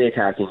personally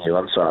attacking you.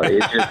 I'm sorry.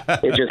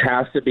 It just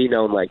has to be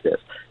known like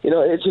this.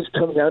 It just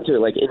comes down to it.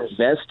 Like,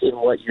 invest in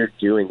what you're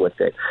doing with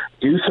it.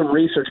 Do some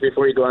research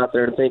before you go out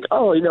there and think,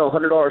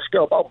 $100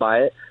 scope, I'll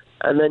buy it.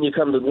 And then you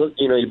come to look,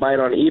 you buy it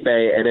on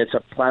eBay and it's a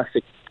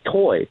plastic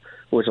toy,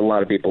 which a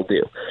lot of people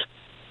do.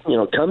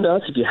 Come to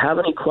us. If you have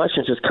any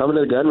questions, just come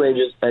to the gun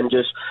ranges and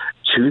just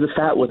chew the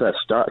fat with us.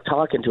 Start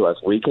talking to us.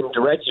 We can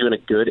direct you in a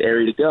good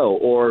area to go.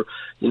 Or,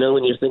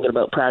 when you're thinking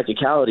about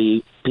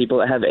practicality, people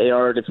that have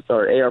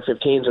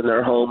AR-15s in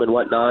their home and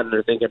whatnot, and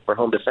they're thinking for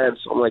home defense,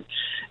 I'm like,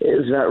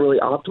 is that really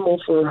optimal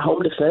for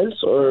home defense?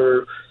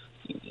 Or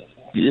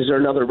is there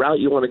another route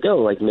you want to go?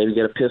 Like maybe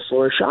get a pistol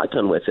or a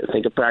shotgun with it.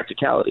 Think of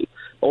practicality.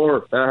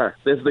 Or,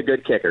 this is the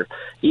good kicker,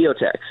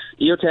 EOTech.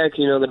 EOTech,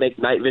 they make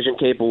night vision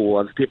capable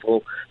ones.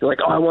 People, they're like,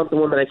 I want the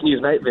one that I can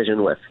use night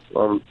vision with.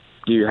 Do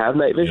you have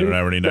night vision? You don't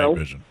have any night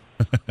vision.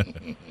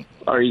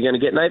 Are you going to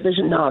get night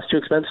vision? No, it's too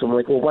expensive. I'm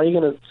like, well, why are you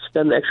going to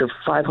spend the extra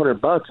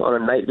 $500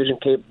 on a night vision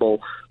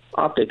capable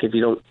optic if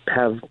you don't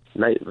have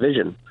night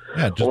vision?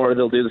 Yeah, or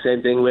they'll do the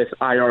same thing with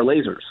IR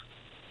lasers.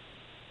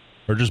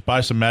 Or just buy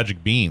some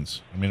magic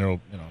beans. I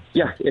mean,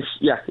 Yeah,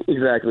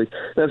 exactly.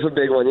 That's a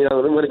big one.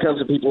 When it comes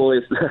to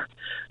people,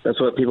 that's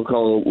what people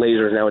call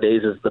lasers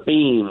nowadays, is the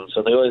beam.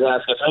 So they always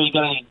ask us, you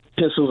got any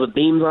pistols with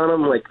beams on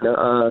them? Like,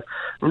 no,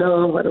 I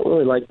don't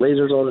really like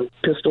lasers on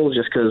pistols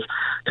just because it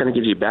kind of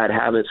gives you bad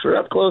habits. For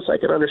up close, I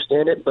can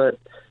understand it, but,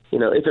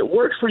 if it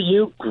works for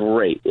you,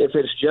 great. If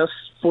it's just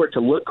for it to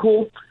look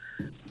cool,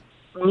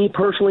 me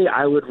personally,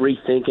 I would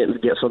rethink it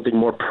and get something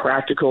more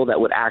practical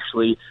that would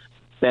actually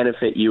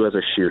benefit you as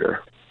a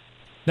shooter.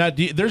 Now,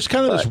 there's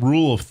kind of this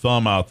rule of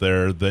thumb out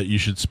there that you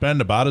should spend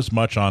about as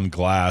much on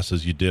glass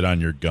as you did on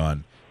your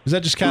gun. Is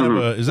that just kind of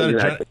a is that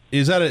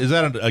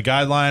a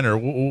guideline, or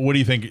what do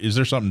you think? Is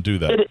there something to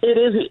that?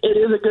 It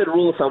is a good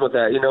rule of thumb with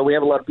that. We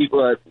have a lot of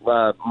people at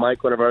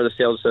Mike, one of our other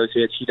sales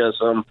associates. He does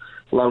some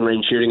long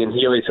range shooting, and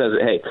he always says,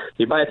 "Hey,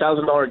 you buy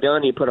 $1,000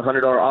 gun, you put a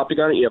 $100 optic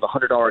on it, you have a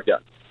 $100 gun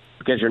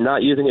because you're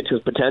not using it to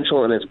its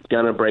potential, and it's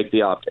gonna break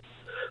the optic."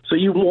 So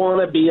you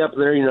want to be up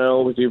there.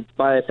 If you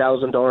buy a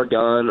 $1,000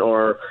 gun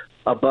or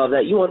above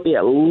that, you want to be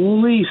at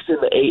least in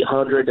the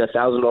 $800 to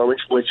 $1,000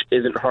 range, which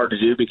isn't hard to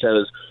do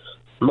because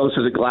most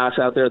of the glass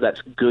out there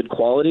that's good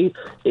quality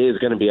is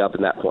going to be up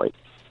in that point.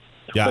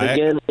 Yeah, but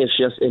again, it's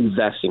just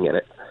investing in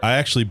it. I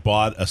actually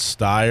bought a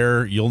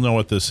Steyr. You'll know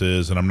what this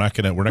is, and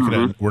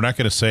we're not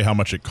gonna say how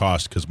much it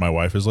cost because my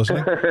wife is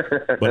listening.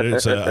 But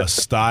it's a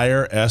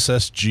Steyr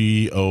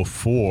SSG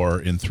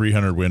 04 in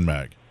 300 Win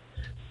Mag,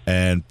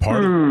 and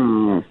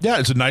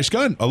it's a nice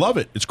gun. I love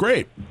it. It's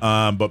great.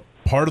 But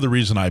part of the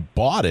reason I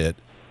bought it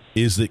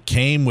is it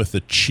came with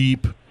a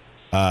cheap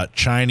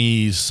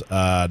Chinese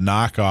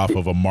knockoff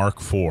of a Mark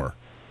IV.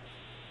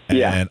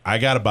 And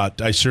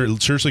I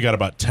seriously got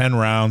about 10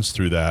 rounds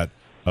through that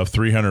of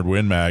 300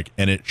 Win Mag,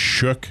 and it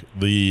shook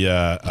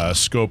the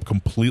scope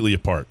completely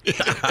apart.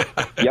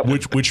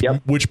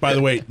 Which by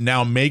the way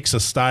now makes a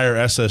Steyr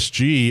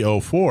SSG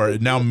 04.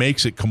 It now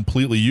makes it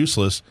completely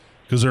useless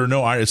because there are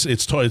no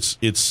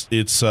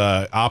it's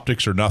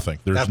optics or nothing.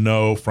 There's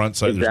no front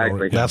sight.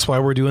 Exactly. That's why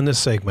we're doing this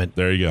segment.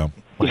 There you go.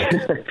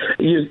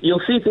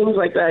 You'll see things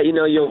like that.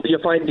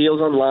 You'll find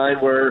deals online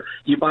where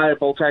you buy a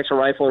bolt action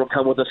rifle and it'll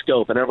come with a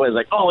scope, and everybody's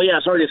like, "Oh yeah,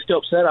 it's already a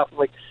scope setup." I'm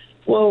like,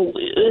 well,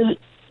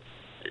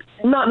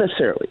 not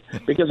necessarily,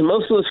 because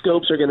most of the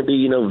scopes are going to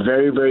be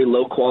very, very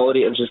low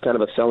quality and just kind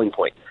of a selling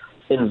point.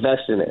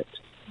 Invest in it.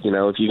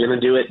 If you're going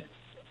to do it,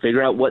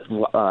 figure out what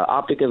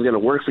optic is going to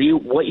work for you,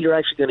 what you're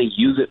actually going to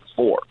use it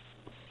for.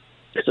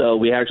 So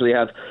we actually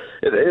have,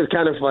 it's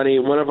kind of funny,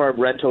 one of our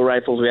rental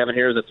rifles we have in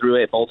here is a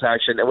 308 bolt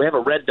action, and we have a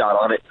red dot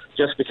on it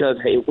just because,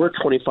 hey, we're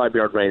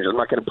 25-yard range. I'm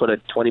not going to put a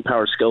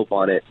 20-power scope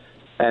on it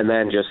and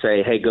then just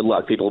say, hey, good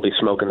luck. People will be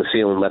smoking the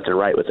ceiling left and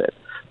right with it.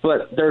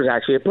 But there's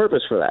actually a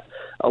purpose for that.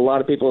 A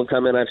lot of people have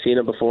come in, I've seen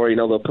it before,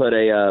 they'll put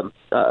a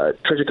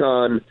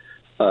Trijicon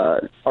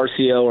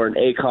RCO or an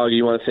ACOG,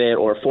 you want to say it,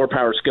 or a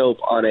 4-power scope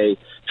on a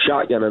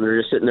shotgun, and they're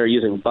just sitting there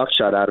using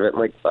buckshot out of it. I'm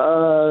like,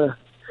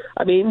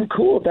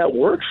 cool if that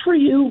works for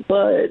you,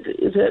 but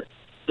is it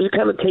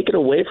kind of taken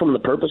away from the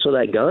purpose of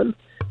that gun?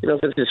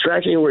 If it's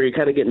distracting you where you're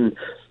kind of getting,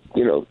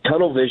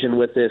 tunnel vision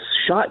with this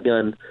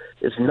shotgun,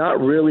 it's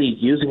not really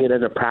using it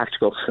in a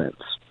practical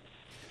sense.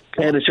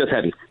 And it's just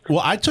heavy.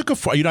 Well, I took a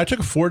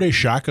 4-day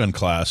shotgun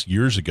class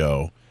years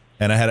ago,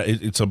 and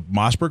it's a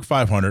Mossberg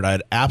 500. I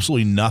had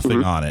absolutely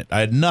nothing on it. I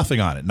had nothing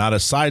on it. Not a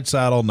side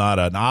saddle, not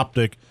an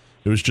optic.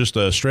 It was just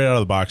a straight out of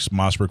the box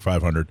Mossberg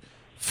 500.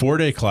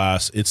 4-day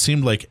class. It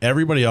seemed like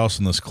everybody else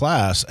in this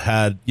class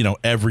had,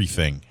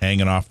 everything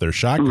hanging off their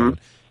shotgun.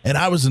 And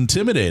I was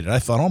intimidated. I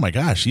thought, oh my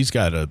gosh, he's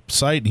got a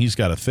sight, and he's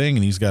got a thing,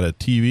 and he's got a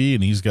TV,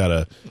 and he's got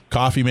a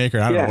coffee maker.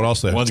 I don't know what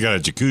else they have. One's got a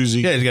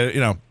jacuzzi. Yeah, he's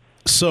got,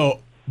 So,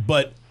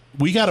 but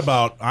we got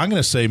about, I'm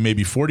going to say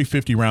maybe 40,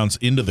 50 rounds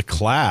into the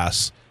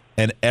class,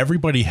 and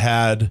everybody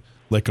had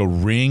like a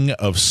ring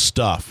of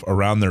stuff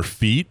around their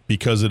feet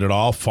because it had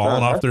all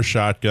fallen off their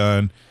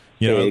shotgun.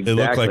 It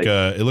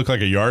looked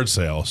like a yard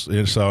sale.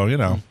 So,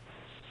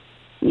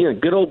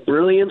 good old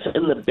brilliance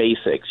in the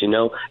basics,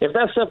 If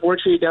that stuff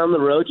works for you down the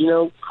road,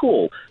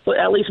 cool. But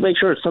at least make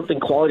sure it's something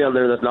quality on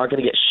there that's not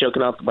going to get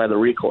shaken off by the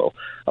recoil.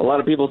 A lot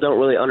of people don't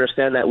really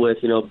understand that with,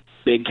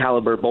 big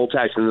caliber bolt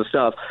actions and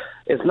stuff.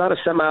 It's not a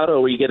semi-auto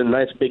where you get a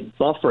nice big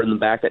buffer in the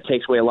back that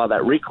takes away a lot of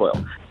that recoil.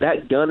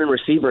 That gun and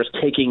receiver is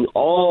taking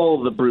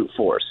all the brute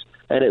force.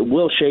 And it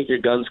will shake your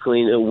guns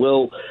clean. It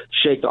will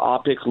shake the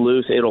optics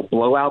loose. It'll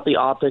blow out the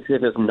optics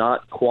if it's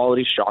not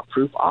quality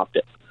shockproof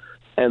optic.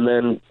 And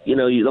then,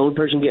 the only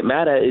person you get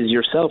mad at is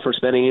yourself for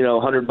spending,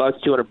 $100,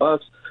 $200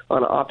 on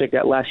an optic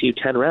that lasts you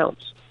 10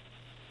 rounds.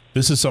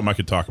 This is something I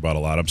could talk about a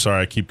lot. I'm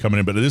sorry I keep coming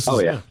in, but this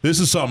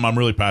is something I'm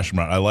really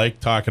passionate about. I like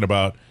talking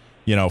about,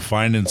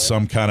 finding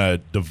some kind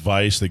of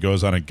device that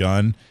goes on a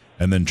gun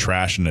and then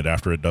trashing it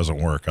after it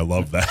doesn't work. I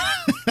love that.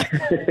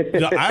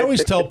 I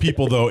always tell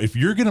people, though, if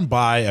you're going to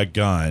buy a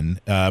gun,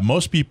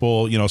 most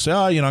people, say,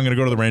 I'm going to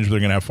go to the range where they're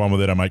going to have fun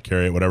with it. I might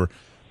carry it, whatever.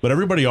 But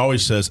everybody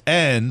always says,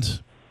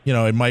 and,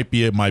 it might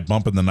be my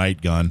bump in the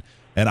night gun.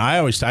 And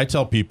I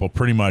tell people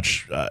pretty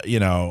much,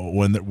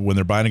 when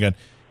they're buying a gun,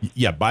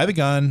 buy the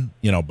gun,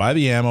 buy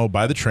the ammo,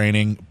 buy the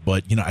training.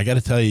 But, I got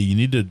to tell you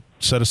need to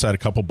set aside a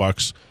couple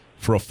bucks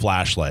for a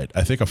flashlight.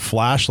 I think a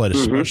flashlight,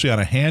 especially on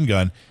a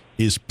handgun,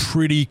 is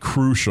pretty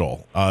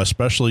crucial,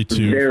 especially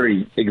to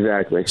very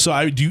exactly.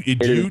 So, do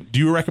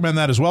you recommend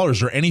that as well, or is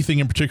there anything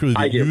in particular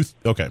that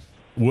okay?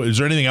 Is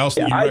there anything else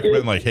that you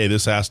recommend? Like, hey,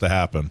 this has to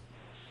happen.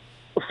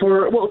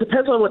 It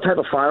depends on what type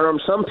of firearm.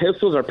 Some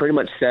pistols are pretty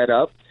much set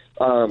up.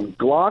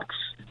 Glocks.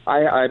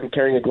 I'm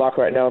carrying a Glock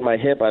right now on my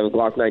hip. I have a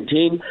Glock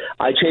 19.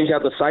 I changed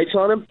out the sights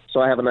on them,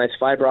 so I have a nice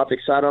fiber optic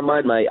sight on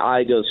mine. My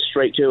eye goes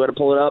straight to it and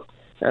pull it up.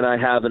 and I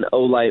have an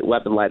Olight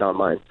weapon light on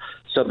mine.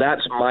 So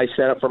that's my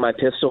setup for my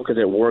pistol because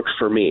it works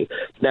for me.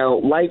 Now,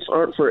 lights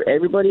aren't for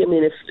everybody. I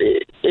mean,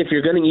 if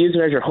you're going to use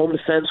it as your home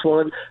defense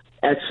one,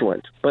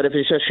 excellent. But if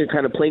it's just your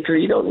kind of plinker,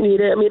 you don't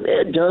need it. I mean,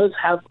 it does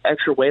have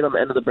extra weight on the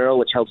end of the barrel,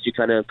 which helps you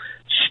kind of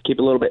keep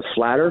it a little bit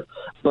flatter.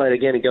 But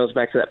again, it goes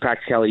back to that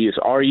practicality use.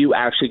 Are you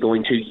actually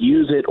going to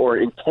use it or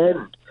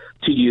intend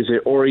to use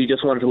it, or you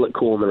just want it to look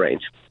cool in the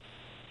range?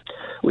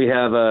 We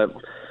have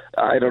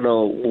I don't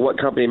know what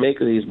company makes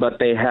these, but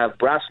they have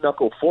brass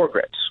knuckle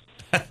foregrips.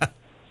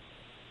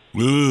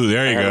 Ooh,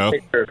 there you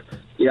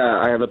go.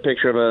 I have a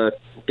picture of a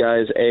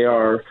guy's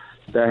AR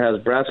that has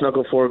brass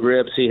knuckle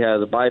foregrips. He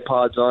has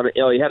bipods on it.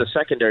 He had a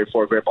secondary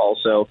foregrip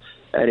also,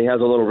 and he has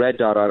a little red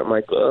dot on it. I'm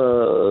like,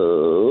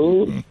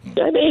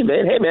 hey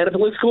man, if it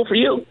looks cool for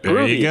you, there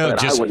groovy. you go.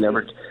 But I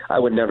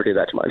would never do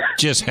that to mine.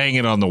 Just hang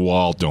it on the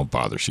wall. Don't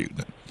bother shooting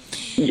it.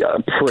 Yeah,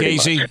 pretty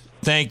Casey, much.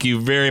 thank you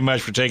very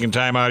much for taking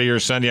time out of your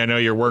Sunday. I know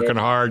you're working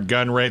hard.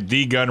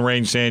 The Gun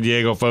Range San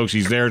Diego, folks.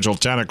 He's there until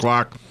 10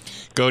 o'clock.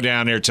 Go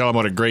down there, tell him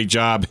what a great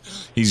job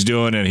he's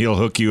doing, and he'll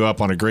hook you up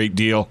on a great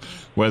deal,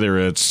 whether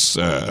it's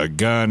a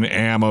gun,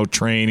 ammo,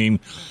 training,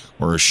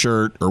 or a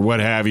shirt, or what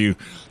have you.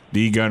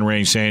 The Gun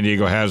Range San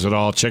Diego has it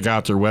all. Check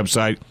out their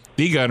website,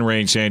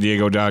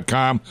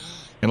 thegunrangesandiego.com.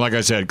 And like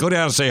I said, go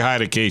down and say hi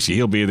to Casey.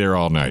 He'll be there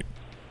all night.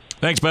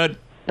 Thanks, bud.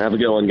 Have a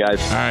good one,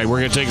 guys. All right, we're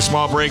going to take a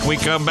small break. When we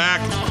come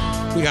back,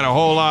 we got a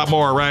whole lot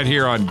more right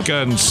here on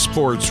Gun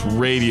Sports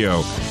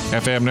Radio.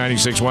 FM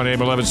 96.1 AM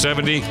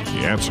 1170,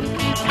 The Answer.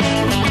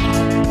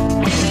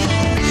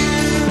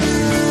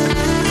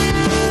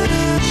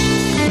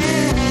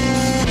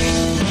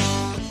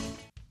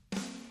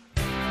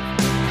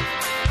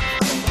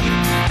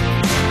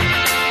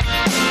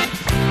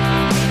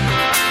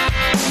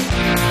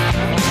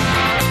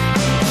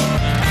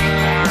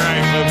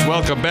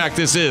 Welcome back.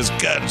 This is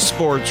Gun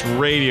Sports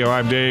Radio.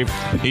 I'm Dave.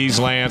 He's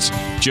Lance,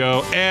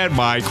 Joe, and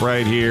Mike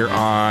right here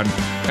on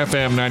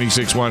FM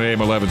 96.1 AM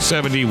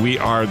 1170. We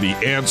are The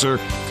Answer.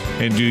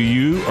 And do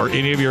you or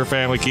any of your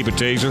family keep a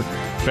taser,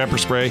 pepper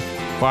spray,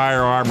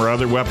 firearm, or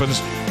other weapons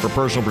for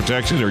personal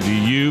protection? Or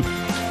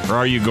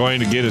are you going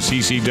to get a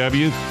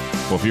CCW?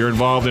 Well, if you're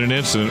involved in an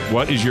incident,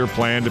 what is your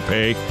plan to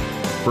pay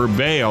for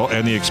bail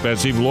and the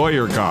expensive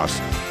lawyer costs?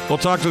 We'll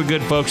talk to the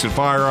good folks at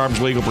Firearms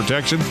Legal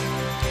Protection.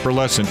 For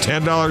less than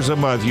 $10 a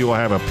month, you will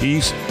have a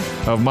peace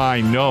of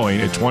mind knowing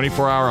a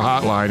 24-hour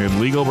hotline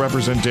and legal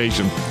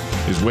representation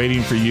is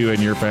waiting for you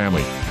and your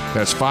family.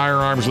 That's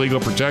Firearms Legal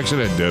Protection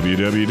at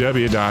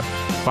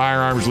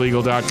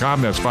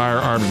www.firearmslegal.com. That's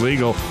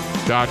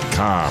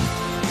firearmslegal.com.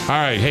 All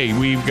right, hey,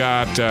 we've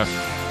got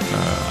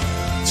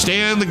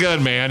Stan the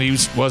Gunman. He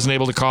wasn't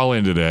able to call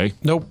in today.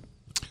 Nope.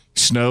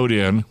 Snowed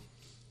in.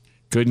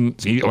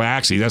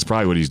 Actually, that's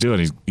probably what he's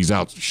doing. He's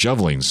out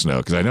shoveling snow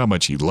because I know how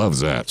much he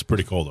loves that. It's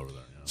pretty cold over there.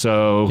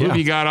 So who have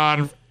you got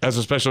on as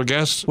a special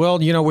guest? Well,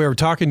 we were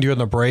talking during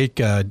the break,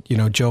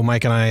 Joe,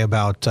 Mike, and I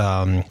about,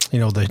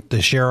 the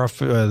sheriff.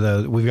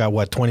 We've got,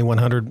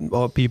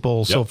 2,100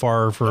 people so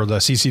far for the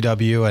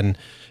CCW. And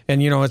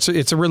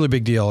it's a really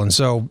big deal. And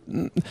so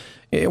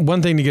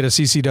one thing to get a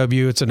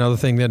CCW, it's another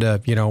thing that,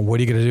 what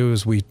are you going to do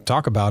is we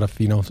talk about if,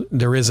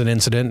 there is an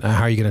incident,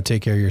 how are you going to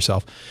take care of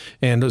yourself?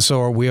 And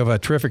so we have a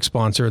terrific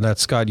sponsor, and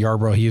that's Scott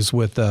Yarbrough. He's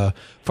with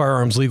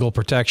Firearms Legal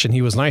Protection.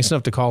 He was nice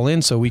enough to call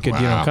in so we could,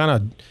 kind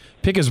of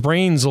pick his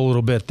brains a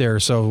little bit there.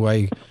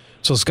 So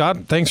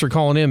Scott, thanks for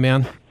calling in,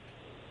 man.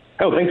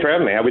 Oh, thanks for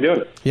having me. How we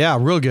doing? Yeah,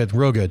 real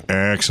good.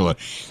 Excellent.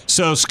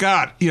 So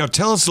Scott,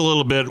 tell us a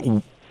little bit,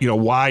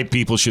 why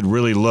people should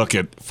really look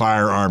at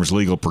Firearms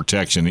Legal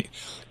Protection,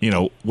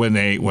 when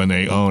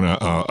they own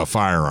a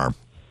firearm.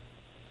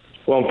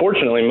 Well,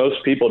 unfortunately,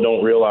 most people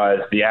don't realize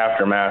the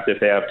aftermath if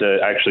they have to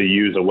actually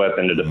use a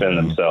weapon to defend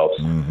themselves.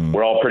 Mm-hmm.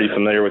 We're all pretty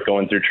familiar with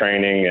going through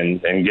training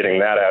and getting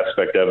that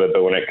aspect of it,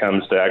 but when it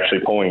comes to actually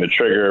pulling the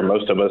trigger,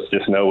 most of us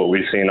just know what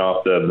we've seen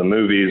off the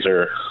movies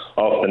or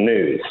off the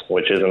news,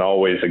 which isn't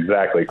always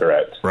exactly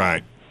correct.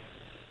 Right.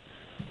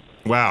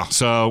 Wow.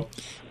 So,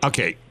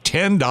 okay,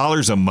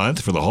 $10 a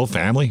month for the whole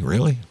family?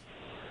 Really?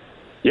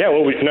 Yeah,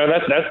 well,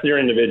 that's your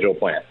individual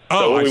plan.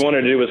 So what we want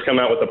to do is come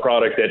out with a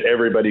product that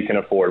everybody can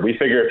afford. We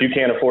figure if you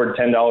can't afford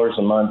 $10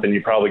 a month, then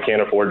you probably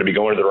can't afford to be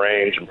going to the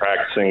range and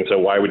practicing, so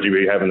why would you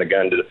be having the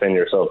gun to defend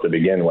yourself to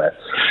begin with?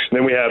 And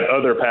then we have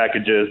other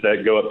packages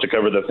that go up to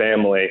cover the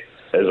family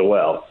as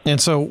well.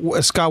 And so,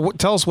 Scott,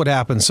 tell us what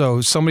happens.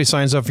 So somebody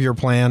signs up for your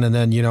plan, and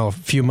then, a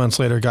few months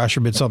later, gosh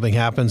forbid, something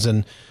happens,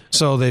 and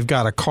so they've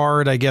got a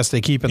card, I guess,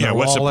 they keep in their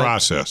wallet. Yeah, what's the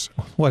process?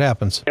 What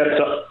happens? Yeah,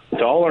 so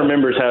all our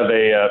members have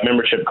a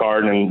membership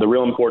card, and the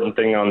real important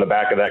thing on the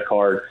back of that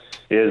card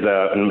is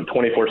a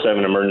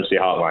 24/7 emergency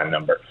hotline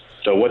number.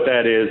 So what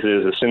that is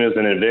as soon as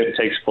an event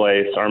takes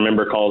place, our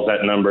member calls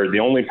that number. The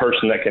only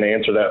person that can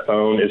answer that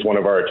phone is one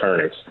of our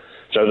attorneys.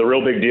 So the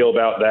real big deal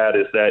about that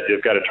is that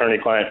you've got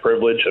attorney-client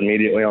privilege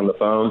immediately on the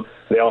phone.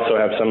 They also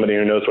have somebody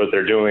who knows what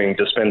they're doing,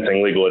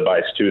 dispensing legal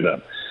advice to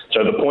them.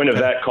 So the point of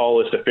that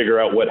call is to figure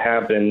out what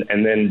happened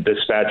and then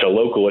dispatch a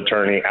local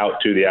attorney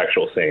out to the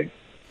actual scene.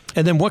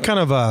 And then what kind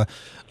of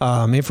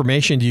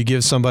information do you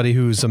give somebody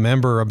who's a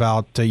member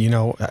about,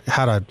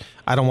 how to,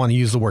 I don't want to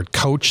use the word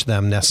coach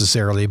them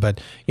necessarily,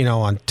 but,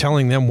 on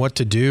telling them what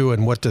to do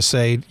and what to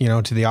say,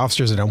 to the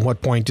officers, and at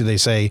what point do they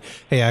say,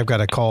 hey, I've got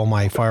to call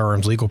my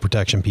firearms legal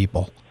protection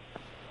people?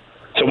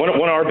 So one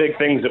of our big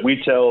things that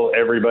we tell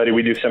everybody,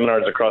 we do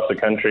seminars across the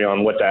country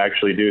on what to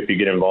actually do if you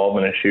get involved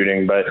in a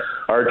shooting, but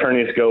our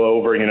attorneys go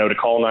over, to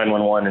call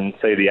 911 and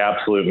say the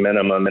absolute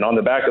minimum. And on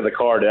the back of the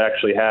card, it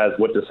actually has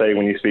what to say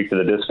when you speak to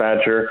the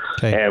dispatcher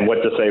and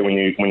what to say when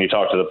you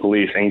talk to the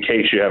police, in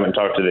case you haven't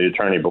talked to the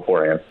attorney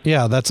beforehand.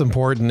 Yeah, that's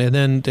important.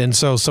 And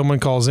so someone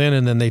calls in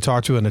and then they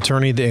talk to an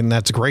attorney, and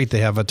that's great. They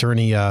have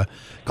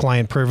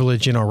attorney-client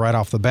privilege, right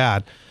off the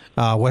bat.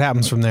 What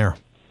happens from there?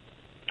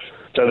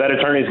 So that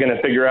attorney is going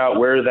to figure out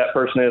where that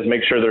person is,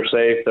 make sure they're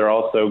safe. They're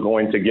also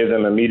going to give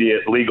them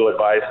immediate legal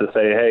advice to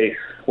say, hey,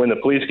 when the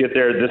police get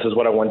there, this is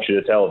what I want you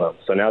to tell them.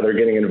 So now they're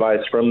getting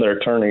advice from their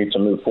attorney to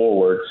move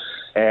forward.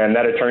 And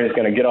that attorney is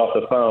going to get off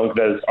the phone,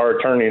 because our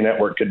attorney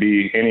network could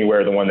be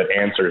anywhere, the one that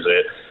answers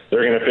it.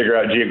 They're going to figure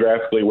out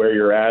geographically where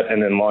you're at and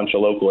then launch a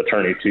local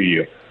attorney to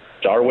you.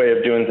 So our way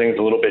of doing things is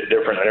a little bit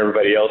different than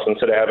everybody else.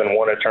 Instead of having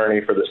one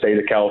attorney for the state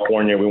of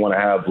California, we want to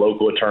have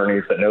local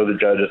attorneys that know the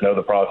judges, know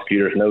the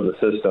prosecutors, know the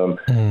system,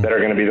 that are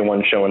going to be the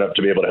ones showing up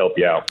to be able to help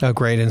you out. Oh,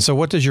 great. And so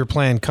what does your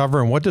plan cover,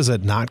 and what does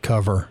it not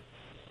cover?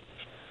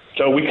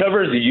 So we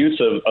cover the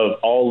use of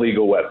all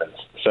legal weapons.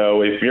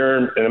 So if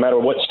you're, no matter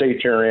what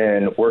state you're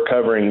in, we're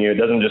covering you. It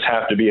doesn't just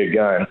have to be a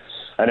gun.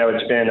 I know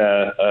it's been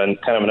a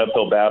kind of an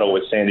uphill battle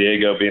with San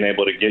Diego being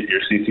able to get your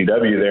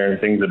CCW there,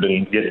 and things have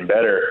been getting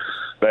better.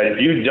 But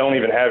if you don't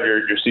even have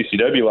your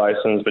CCW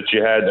license, but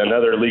you had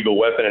another legal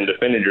weapon and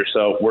defended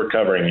yourself, we're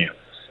covering you.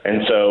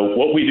 And so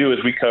what we do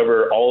is we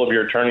cover all of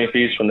your attorney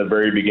fees from the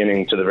very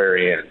beginning to the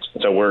very end.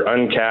 So we're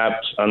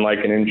uncapped, unlike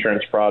an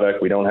insurance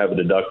product. We don't have a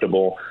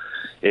deductible.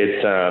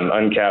 It's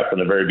uncapped from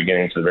the very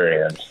beginning to the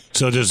very end.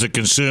 So does the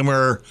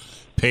consumer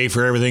pay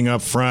for everything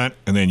up front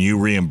and then you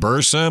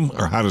reimburse them,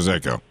 or how does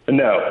that go?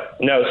 No.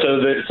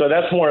 So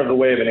that's more of the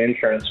way of an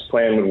insurance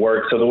plan would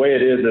work. So the way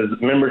it is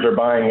members are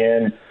buying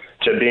in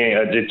to being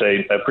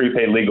it's a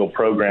prepaid legal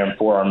program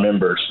for our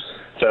members.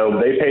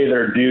 So they pay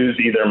their dues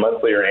either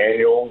monthly or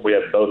annual. We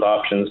have both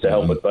options to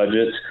help with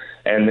budgets.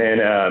 And then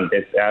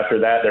after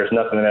that, there's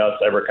nothing else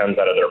ever comes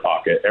out of their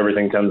pocket.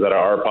 Everything comes out of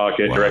our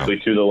pocket directly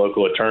to the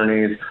local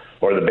attorneys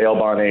or the bail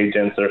bond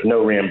agents. There's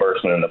no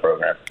reimbursement in the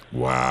program.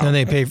 Wow.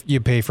 And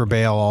you pay for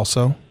bail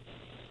also?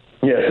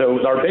 Yeah,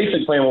 so our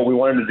basic plan, what we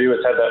wanted to do is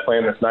have that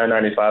plan that's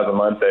 $9.95 a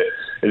month that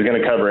is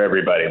going to cover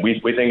everybody.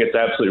 We think it's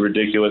absolutely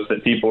ridiculous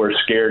that people are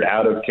scared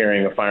out of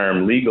carrying a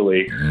firearm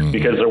legally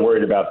because they're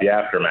worried about the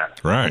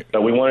aftermath. Right.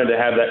 So we wanted to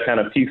have that kind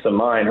of peace of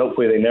mind.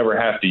 Hopefully they never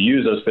have to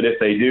use us, but if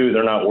they do,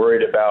 they're not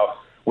worried about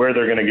where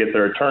they're going to get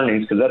their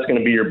attorneys, because that's going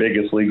to be your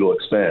biggest legal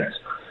expense.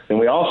 And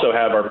we also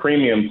have our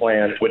premium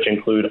plans, which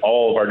include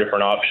all of our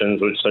different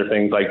options, which are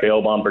things like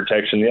bail bond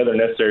protection, the other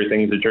necessary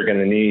things that you're going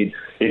to need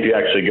if you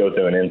actually go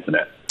through an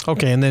incident.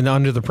 Okay, and then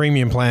under the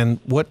premium plan,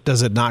 what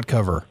does it not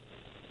cover?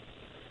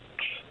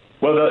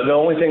 Well, the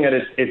only thing that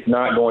it's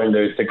not going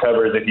to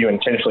cover is if you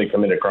intentionally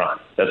commit a crime.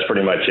 That's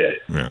pretty much it.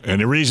 Yeah.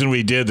 And the reason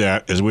we did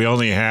that is we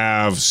only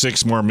have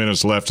 6 more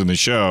minutes left in the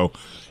show,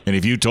 and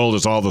if you told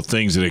us all the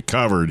things that it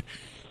covered,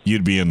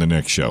 you'd be in the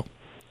next show.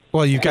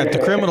 Well, you've got the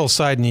criminal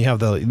side, and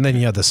then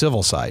you have the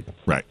civil side.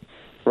 Right.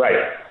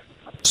 Right.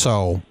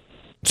 So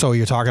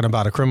you're talking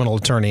about a criminal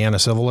attorney and a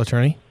civil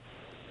attorney?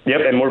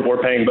 Yep, and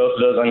we're paying both of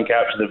those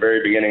uncapped to the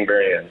very beginning,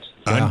 very end.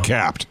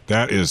 Uncapped.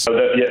 That is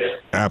yes.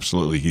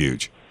 Absolutely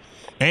huge.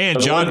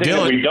 And so John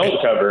Dillon. We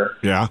don't cover.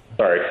 Yeah.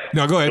 Sorry.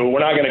 No, go ahead. So we're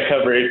not going to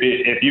cover it.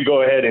 If you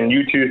go ahead and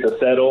you choose to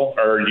settle,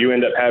 or you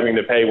end up having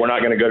to pay, we're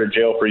not going to go to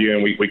jail for you,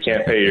 and we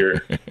can't pay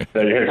your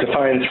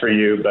fines for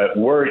you. But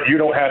you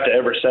don't have to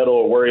ever settle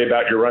or worry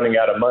about you're running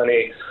out of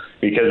money,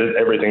 because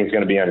everything's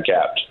going to be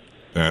uncapped.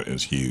 That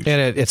is huge.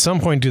 And at some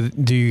point,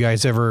 do you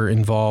guys ever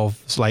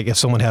involve, like, if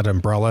someone had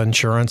umbrella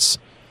insurance,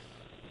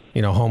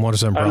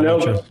 homeowners umbrella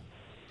insurance?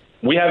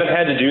 We haven't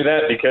had to do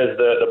that, because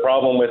the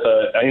problem with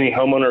any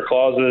homeowner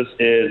clauses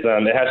is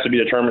it has to be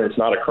determined it's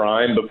not a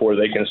crime before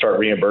they can start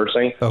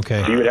reimbursing.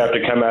 Okay. So you would have to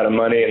come out of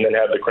money and then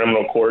have the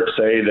criminal court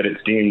say that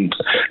it's deemed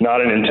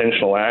not an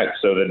intentional act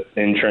so that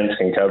insurance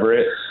can cover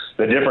it.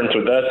 The difference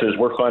with us is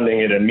we're funding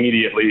it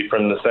immediately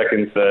from the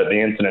second the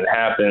incident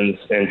happens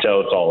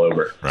until it's all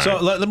over. Right. So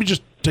let me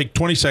just take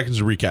 20 seconds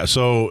to recap.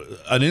 So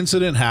an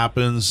incident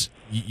happens,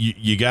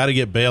 you got to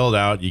get bailed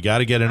out, you got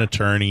to get an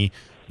attorney,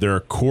 there are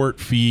court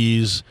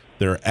fees,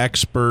 there are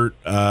expert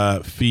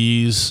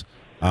fees,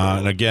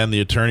 and again,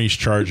 the attorney's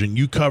charging.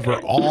 You cover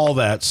all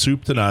that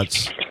soup to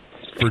nuts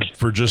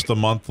for just the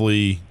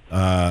monthly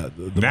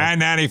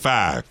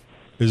 $9.95.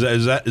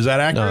 Is that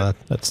accurate? No,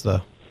 that's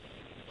the.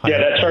 Yeah,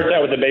 that starts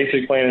out with the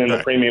basic plan, and then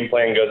the premium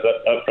plan goes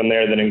up from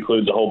there. That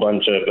includes a whole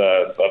bunch of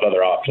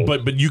other options.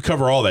 But you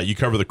cover all that. You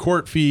cover the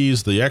court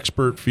fees, the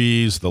expert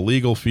fees, the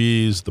legal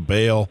fees, the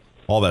bail.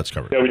 All that's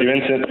covered. So we do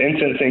incident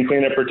and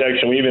cleanup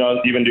protection. We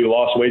even do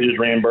lost wages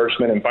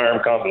reimbursement and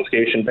firearm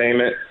confiscation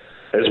payment.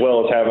 as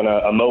well as having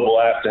a mobile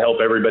app to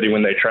help everybody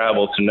when they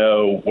travel to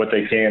know what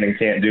they can and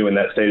can't do in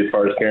that state as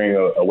far as carrying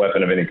a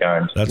weapon of any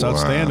kind. That's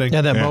outstanding.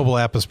 Yeah, that mobile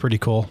app is pretty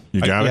cool.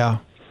 You got it?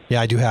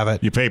 Yeah, I do have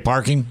it. You pay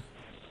parking?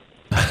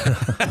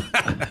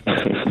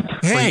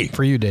 Hey,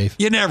 for you, Dave.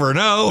 You never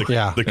know.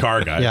 The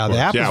car guy. Yeah, the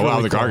app is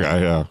really the cool. car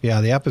guy, Yeah,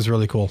 the app is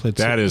really cool.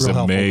 That is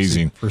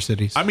amazing. For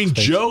cities. I mean,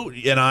 Joe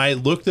and I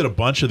looked at a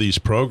bunch of these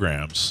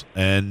programs,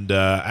 and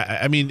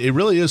I mean, it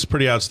really is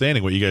pretty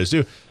outstanding what you guys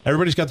do.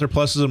 Everybody's got their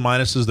pluses and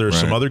minuses. There's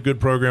some other good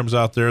programs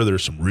out there.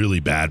 There's some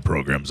really bad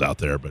programs out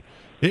there, but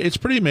it's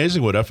pretty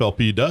amazing what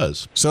FLP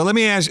does. So let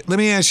me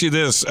ask you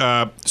this.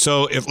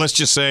 So if let's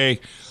just say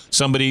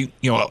somebody,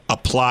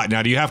 apply.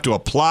 Now, do you have to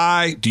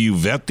apply? Do you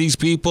vet these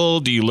people?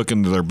 Do you look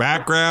into their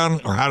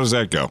background, or how does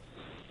that go?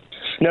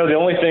 No, the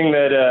only thing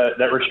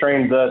that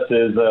restrains us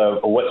is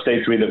what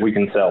states that we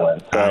can sell in.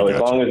 So as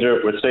long as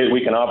they're a state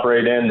we can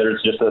operate in,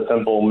 there's just a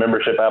simple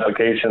membership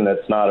application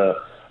that's not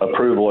a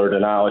approval or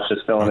denial. It's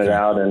just filling it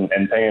out and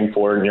paying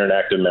for it, and you're an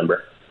active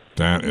member.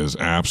 That is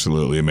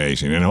absolutely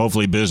amazing. And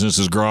hopefully business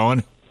is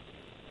growing.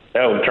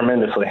 Oh,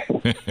 tremendously.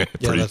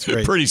 That's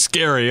great. Pretty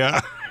scary, huh?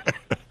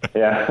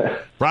 Yeah.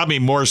 Probably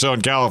more so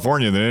in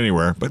California than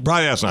anywhere, but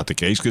probably that's not the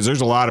case because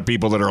there's a lot of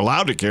people that are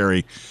allowed to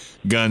carry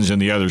guns in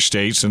the other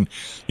states, and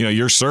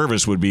your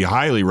service would be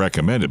highly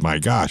recommended. My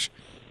gosh,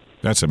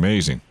 that's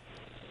amazing.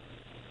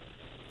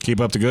 Keep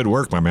up the good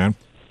work, my man.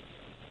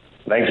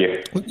 Thank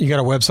you. You got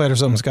a website or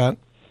something, Scott?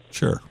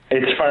 Sure.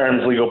 It's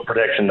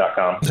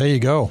firearmslegalprotection.com. There you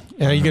go.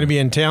 And are you going to be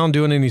in town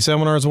doing any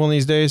seminars one of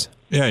these days?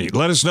 Yeah,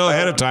 let us know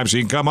ahead of time so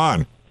you can come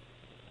on.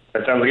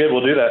 That sounds good.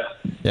 We'll do that.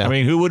 Yeah. I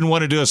mean, who wouldn't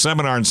want to do a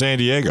seminar in San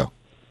Diego?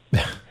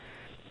 Yep.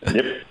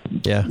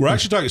 Yeah. We're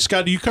actually talking.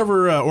 Scott, do you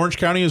cover Orange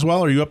County as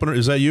well? Are you up?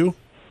 Is that you?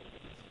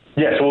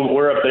 Yes,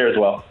 we're up there as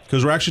well.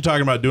 Because we're actually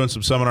talking about doing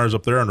some seminars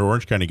up there under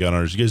Orange County Gun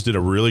Owners. You guys did a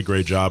really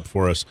great job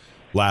for us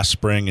last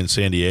spring in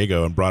San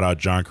Diego and brought out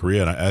John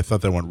Correa, and I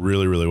thought that went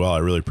really, really well. I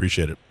really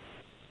appreciate it.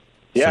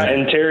 Yeah,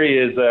 and Terry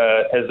has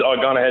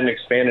gone ahead and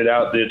expanded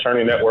out the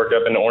attorney network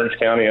up into Orange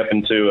County, up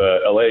into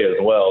LA as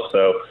well.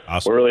 So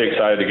We're really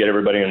excited to get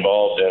everybody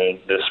involved, and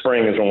this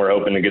spring is when we're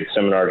hoping to get the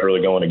seminars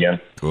really going again.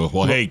 Cool.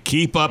 Well, hey,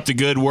 keep up the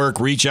good work.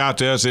 Reach out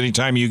to us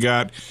anytime you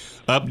got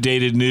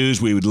updated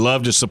news. We would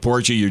love to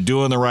support you. You're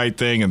doing the right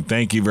thing, and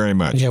thank you very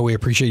much. Yeah, we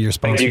appreciate your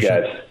sponsorship.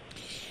 Thank you, guys.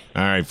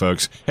 All right,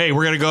 folks. Hey,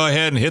 we're going to go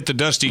ahead and hit the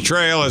dusty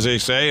trail, as they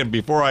say. And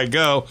before I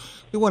go,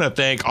 we want to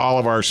thank all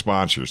of our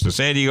sponsors, the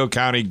San Diego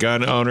County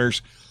Gun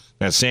Owners.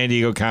 That's San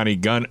Diego County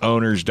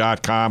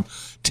GunOwners.com.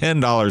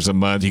 $10 a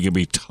month. You can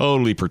be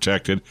totally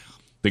protected.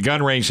 The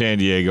Gun Range San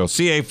Diego,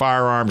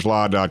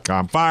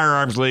 CAFirearmsLaw.com,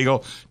 Firearms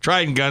Legal,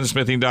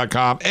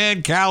 TritonGunsmithing.com,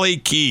 and Cali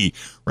Key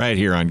right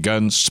here on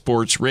Gun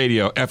Sports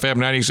Radio, FM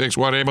 96.1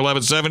 AM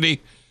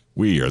 1170.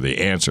 We are the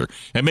answer.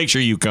 And make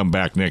sure you come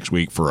back next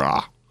week for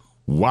a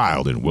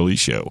Wild and Woolly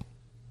show.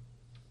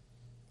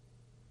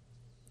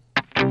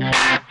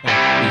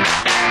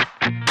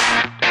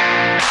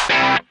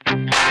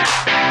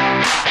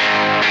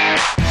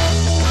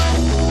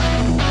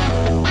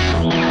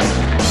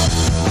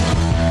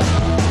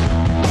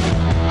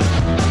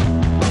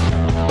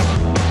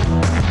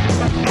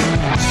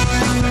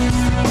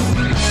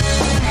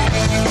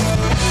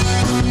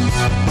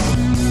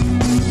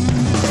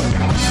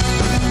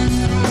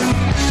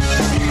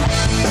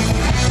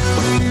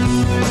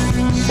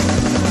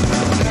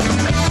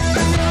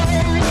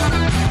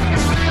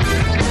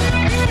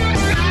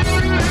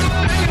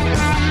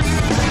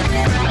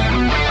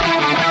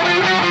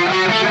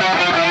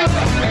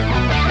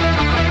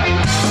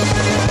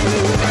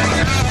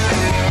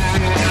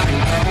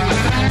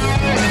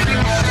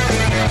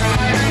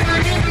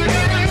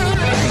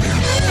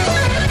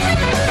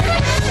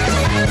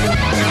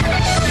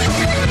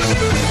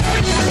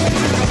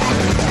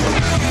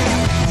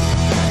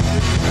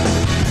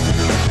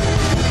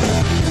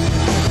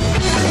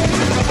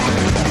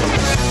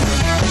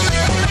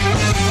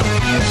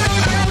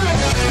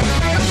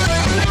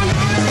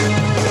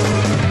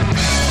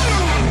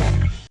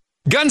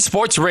 Gun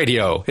Sports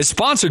Radio is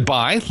sponsored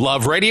by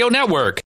Love Radio Network.